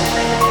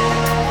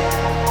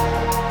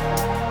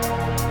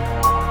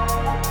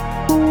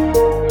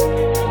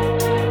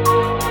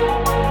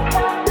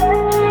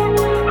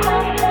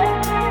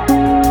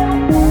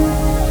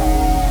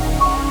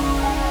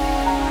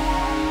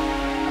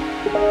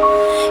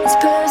 It's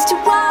best to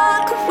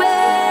walk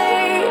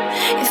away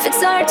if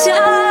it's our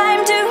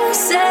time to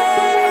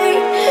say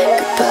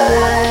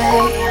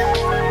goodbye.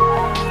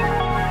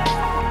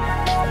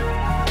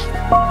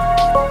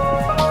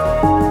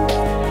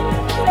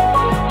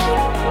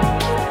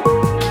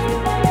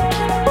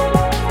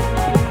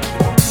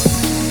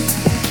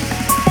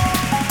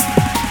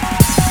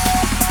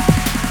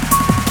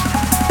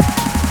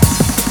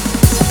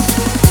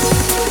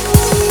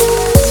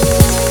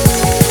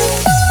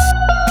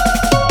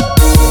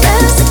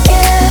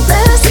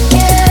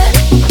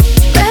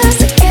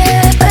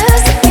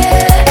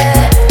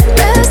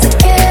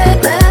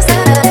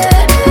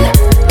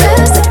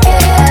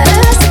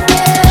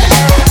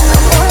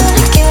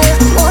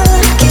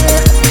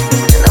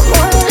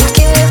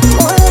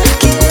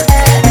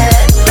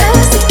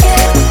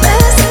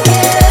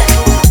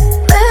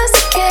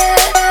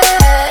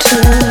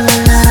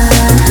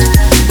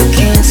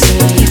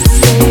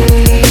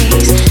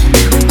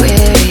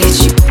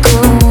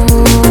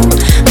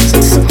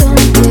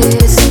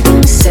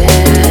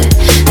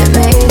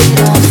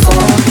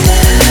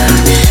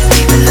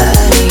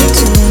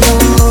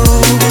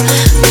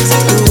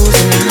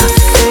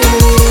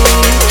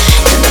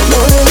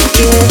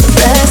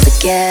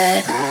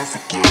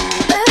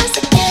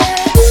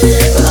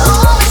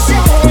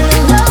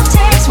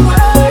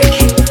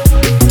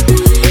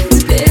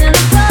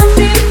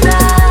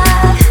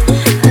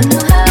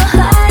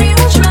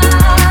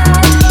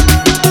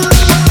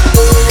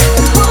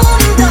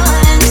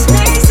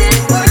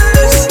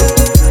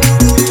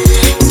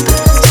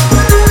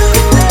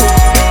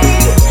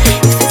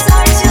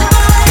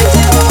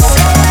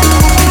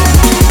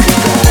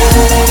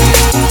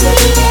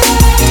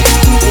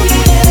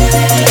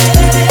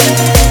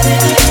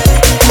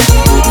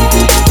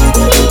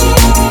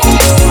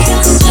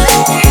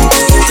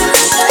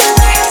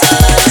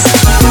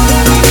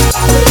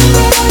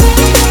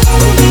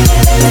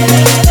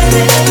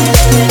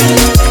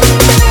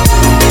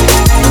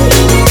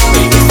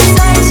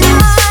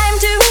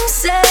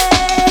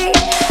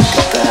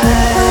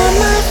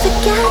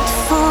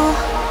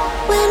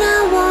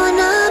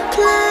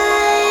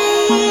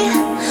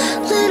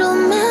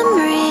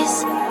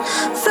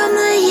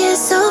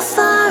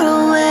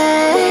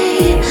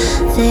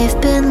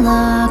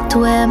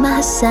 where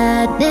my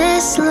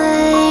sadness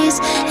lays,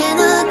 in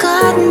a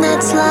garden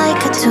that's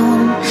like a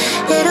tomb.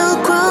 It'll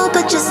grow,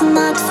 but just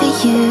not for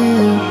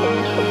you.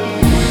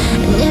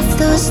 And if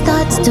those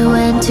thoughts do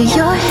enter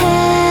your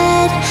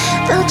head,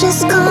 they'll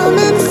just come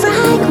in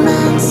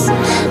fragments,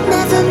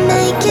 never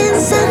making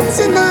sense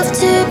enough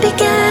to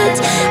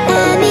beget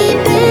any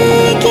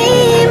big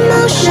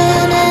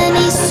emotion,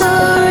 any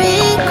sore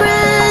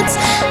regrets.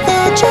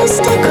 They're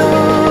just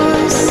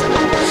echoes.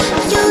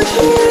 You'll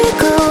hear it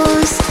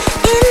goes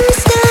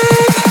instead.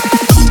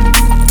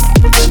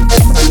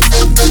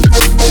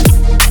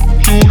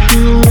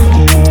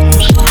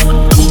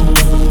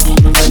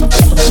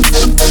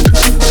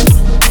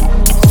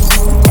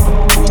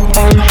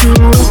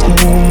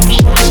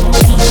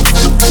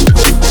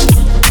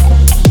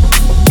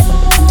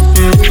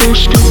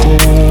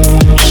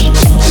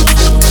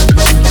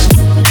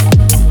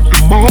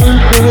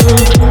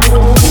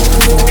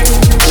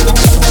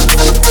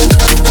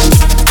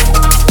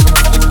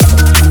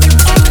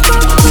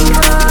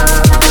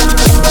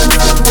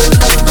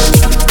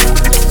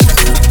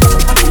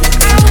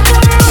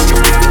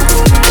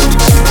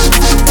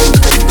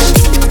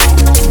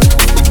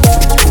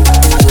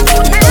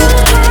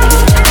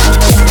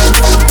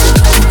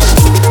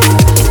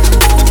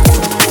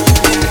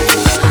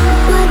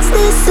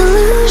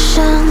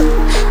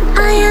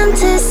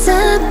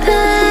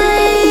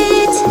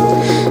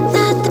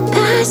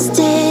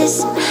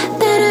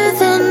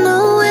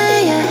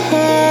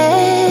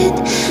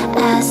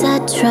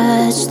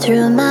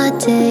 Through my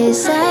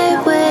days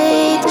I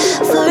wait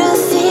for a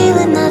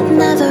feeling that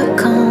never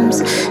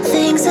comes.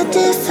 Things are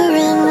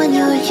different when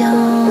you're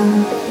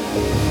young.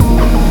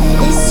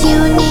 This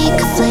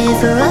unique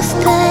flavor of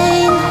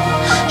pain,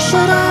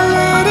 should I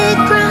let it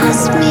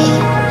grasp me?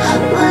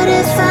 What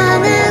if I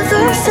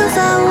never feel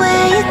that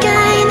way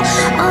again?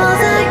 All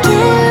the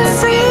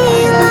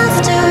carefree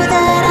laughter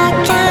that I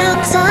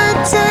can't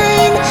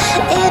attain,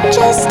 it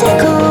just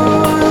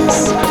echoes.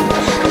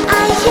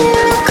 I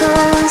hear it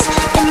goes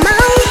in my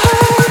head.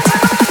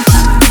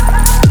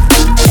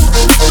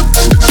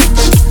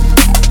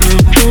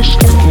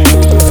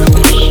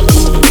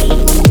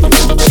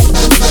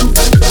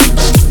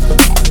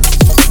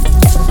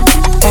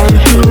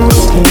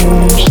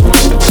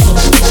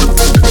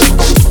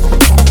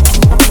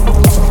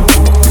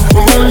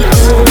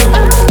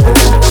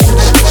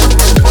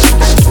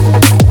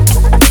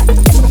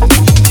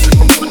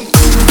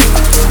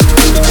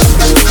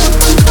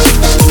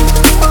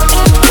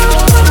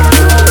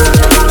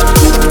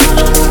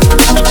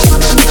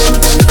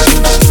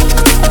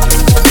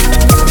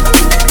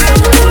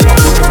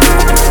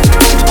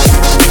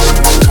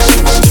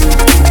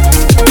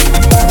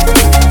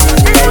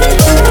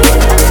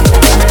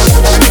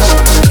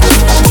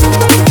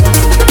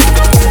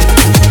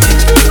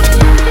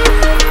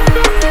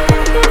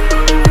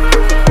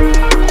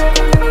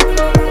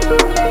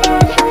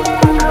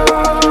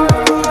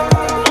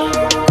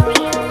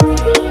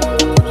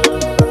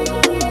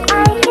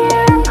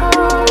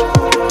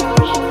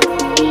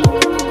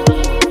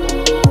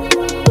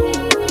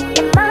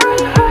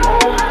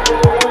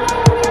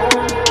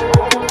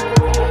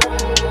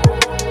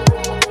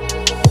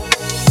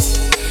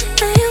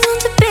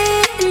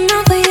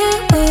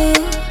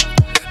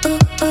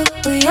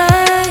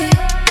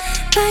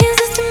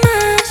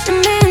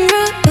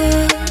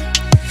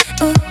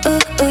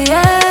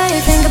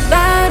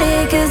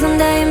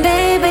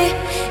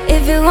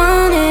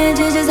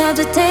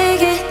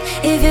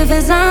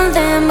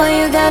 Something, but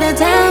you gotta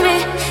tell me,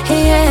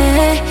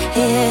 yeah,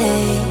 yeah.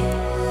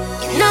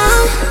 You know,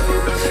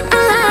 I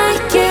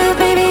like you,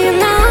 baby, you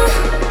know.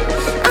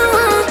 I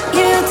want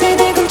you to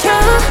take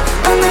control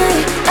of me,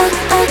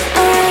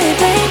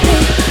 baby,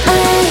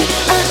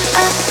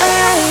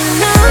 you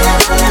know.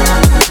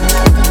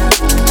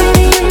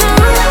 Baby, you know.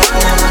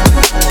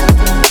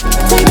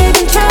 Take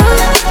control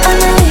of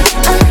me,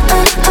 baby,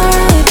 no.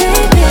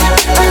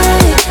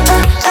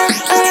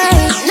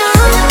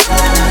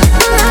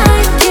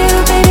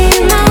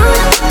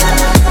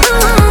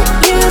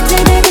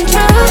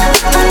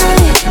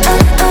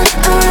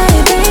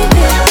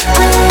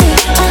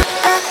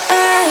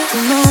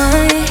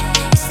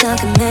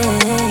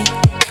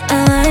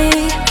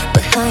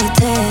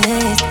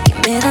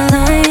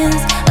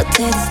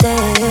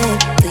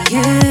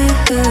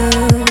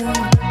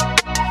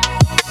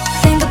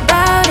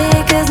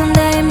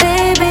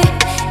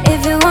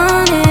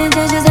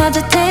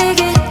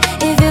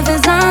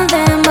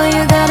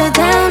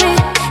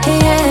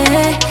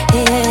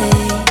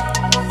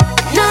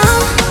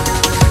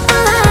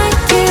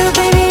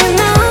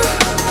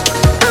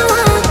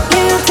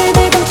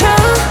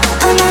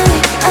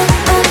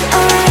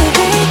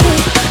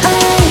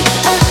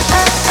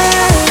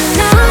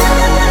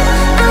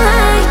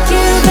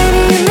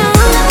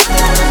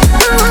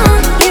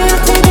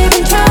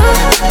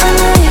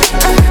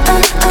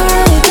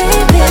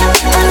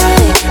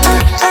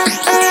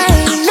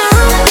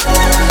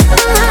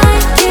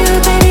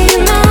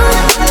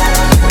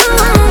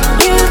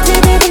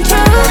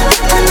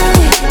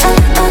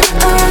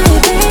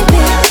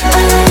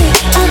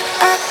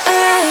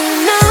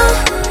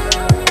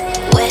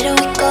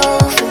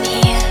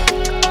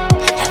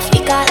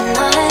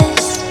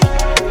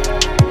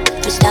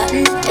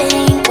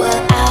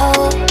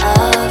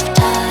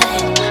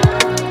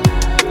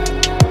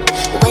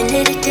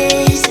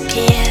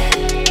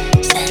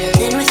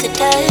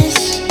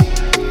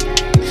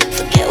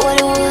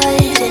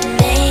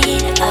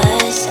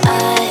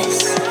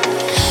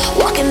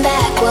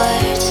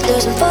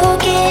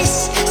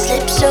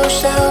 so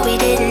slow we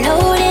didn't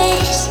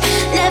notice.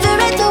 Never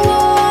read the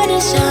warning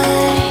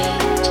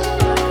signs,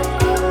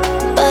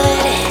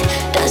 but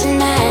it doesn't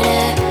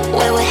matter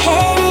where we're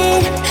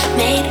headed.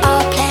 Made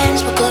our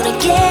plans, we're gonna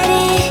get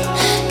it.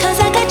 'Cause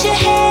I got your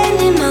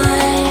hand in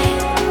mine.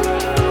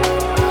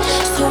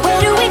 So where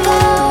do we go?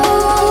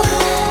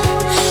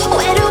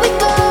 Where do we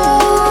go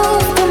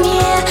from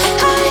here?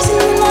 Highs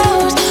and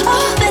lows,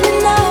 all that I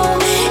know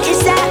is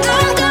that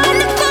I'm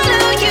gonna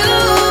follow you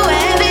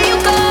wherever you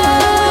go.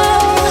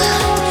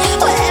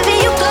 Wherever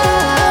you go,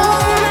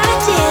 my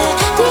dear,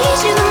 need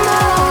you the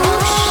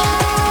most.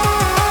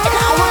 And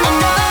I wanna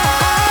know,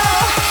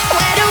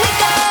 where do we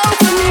go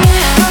from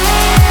here?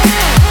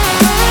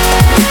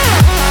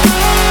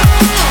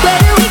 Where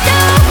do we go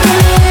from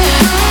here? Where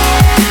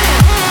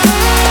do we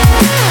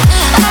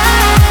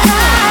go?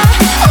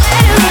 Where do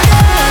we go from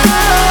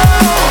here?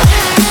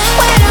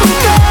 Where do we go?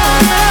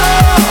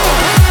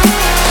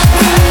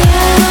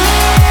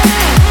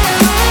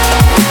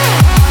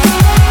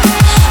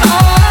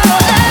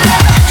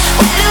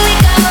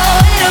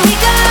 Where do we go?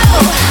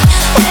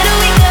 Where do we go? Where do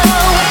we go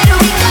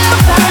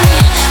from here?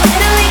 Where do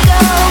we go?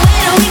 Where do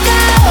we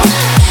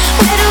go?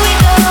 Where do we go?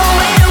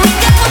 Where do we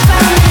go from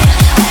here?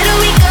 Where do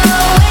we go?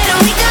 Where do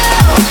we go?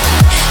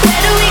 Where do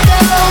we go?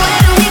 Where do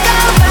we go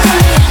from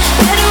here?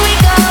 Where do we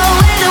go?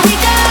 Where do we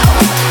go?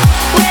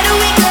 Where do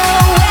we go?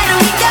 Where do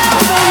we go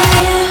from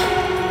here?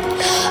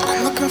 I'm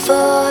looking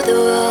for the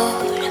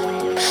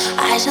road,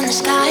 eyes on the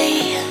sky,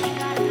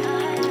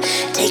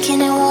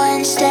 taking it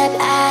one step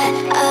at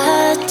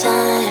a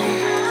time.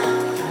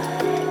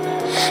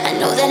 I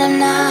know that I'm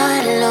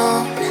not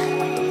alone.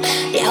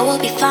 Yeah, we'll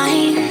be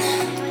fine.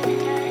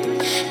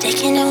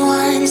 Taking it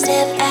one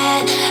step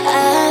at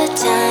a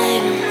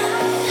time.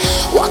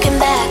 Walking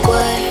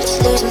backwards,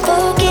 losing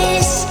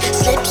focus.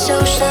 Slip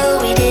so slow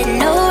we didn't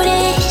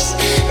notice.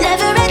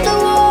 Never read the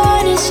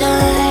warning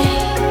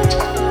signs,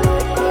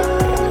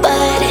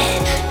 but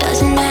it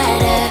doesn't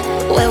matter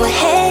where we're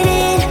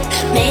headed.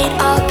 Made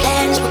our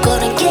plans, we're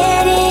gonna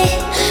get it.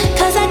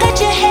 'Cause I got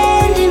your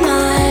hand in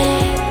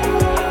mine.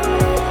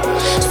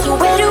 So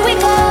where do we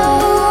go?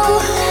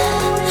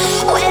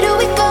 Where do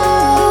we go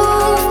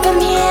from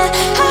here?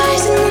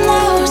 Highs and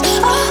lows,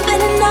 all that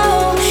I know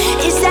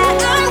is that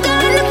I'm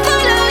gonna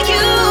follow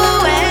you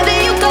wherever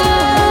you go.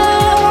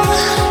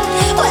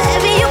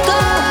 Wherever you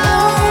go,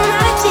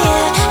 my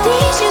dear,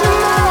 need you the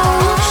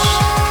most.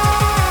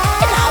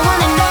 And I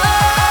wanna know,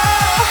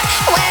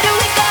 where do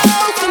we go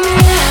from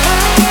here?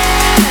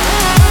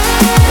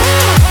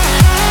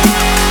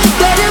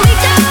 Where do we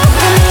go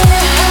from here? Where do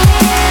we go?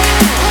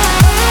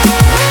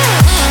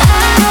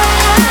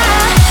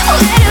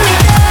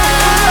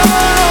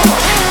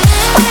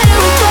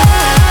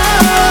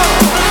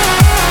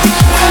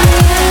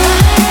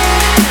 Where do we go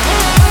from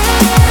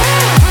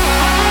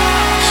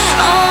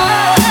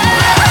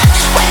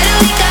here? Where do we go?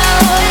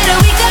 Where do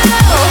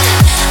we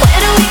go? Where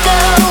do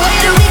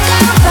we go? Where do we go from here? Where do we go? Where do we go? Where do we go? Where do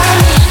we go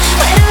from here?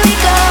 Where do we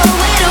go?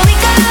 Where do we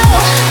go?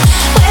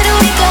 Where do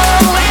we go?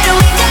 Where do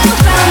we go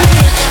from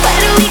here? Where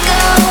do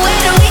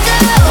we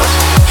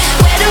go?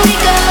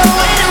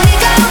 Where do we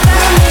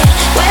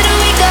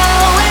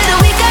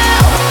go?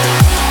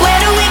 Where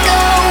do we go?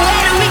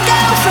 Where do we go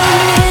from here?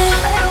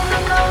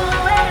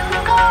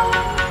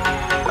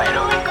 Where do we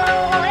go?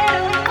 Where do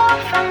we go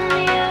from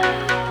here?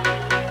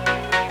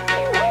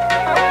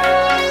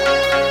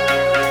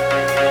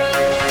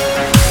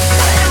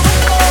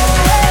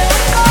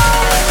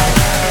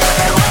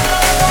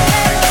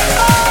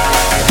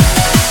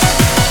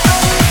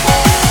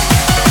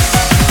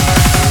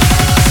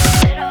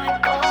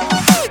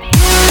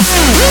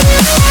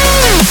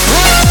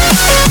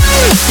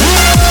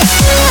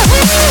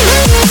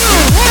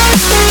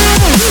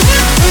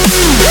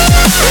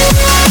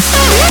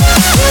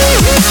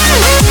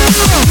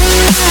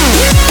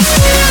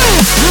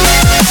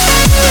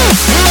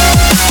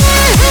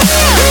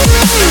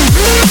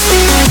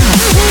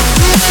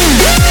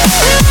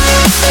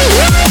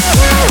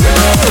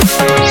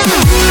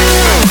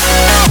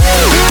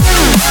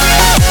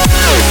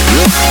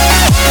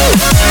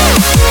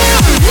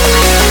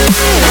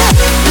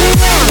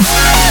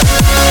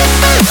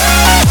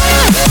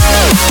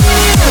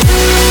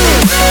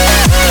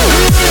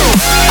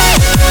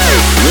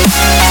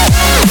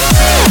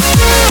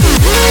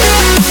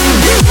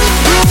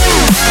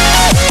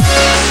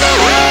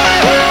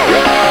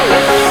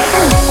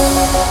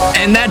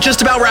 And that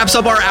just about wraps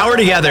up our hour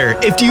together.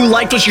 If you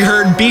liked what you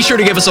heard, be sure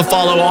to give us a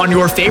follow on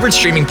your favorite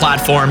streaming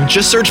platform.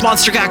 Just search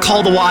Monstercat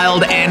Call the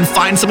Wild and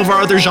find some of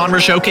our other genre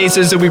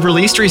showcases that we've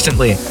released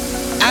recently.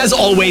 As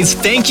always,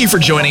 thank you for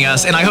joining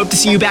us, and I hope to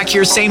see you back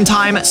here same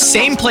time,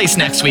 same place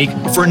next week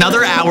for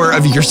another hour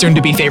of your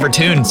soon-to-be favorite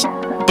tunes.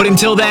 But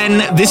until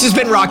then, this has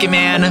been Rocket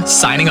Man,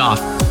 signing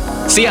off.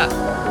 See ya!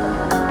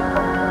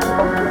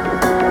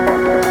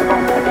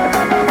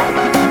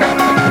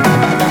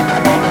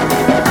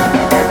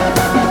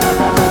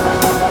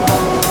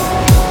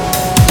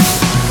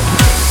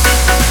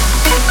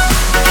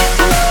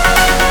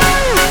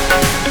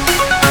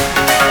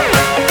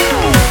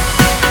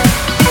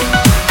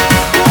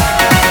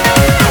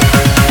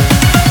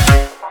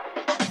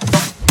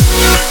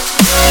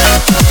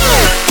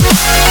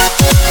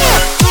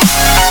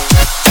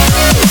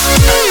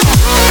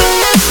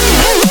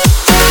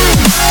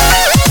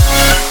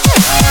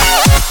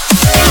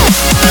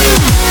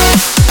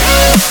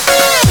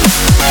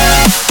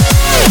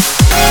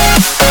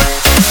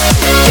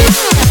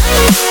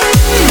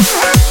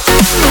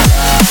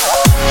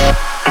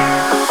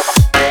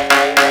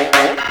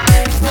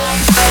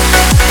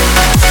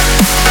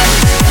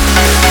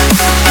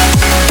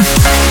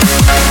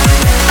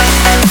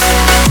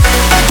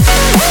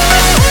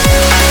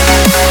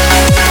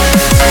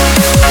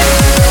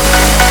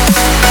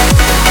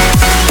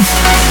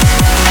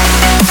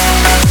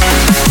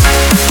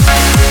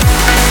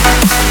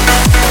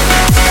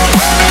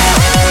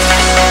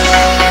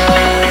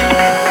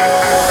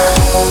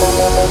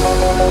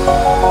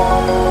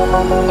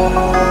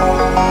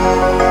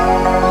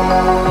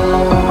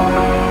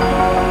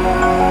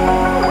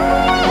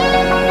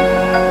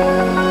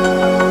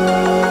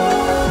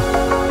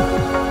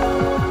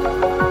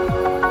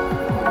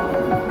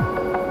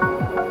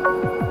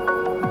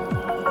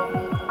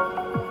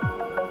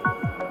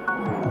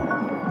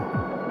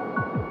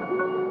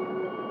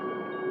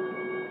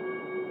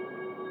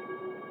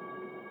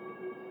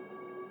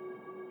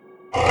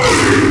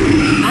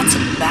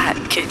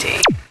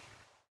 Kitty.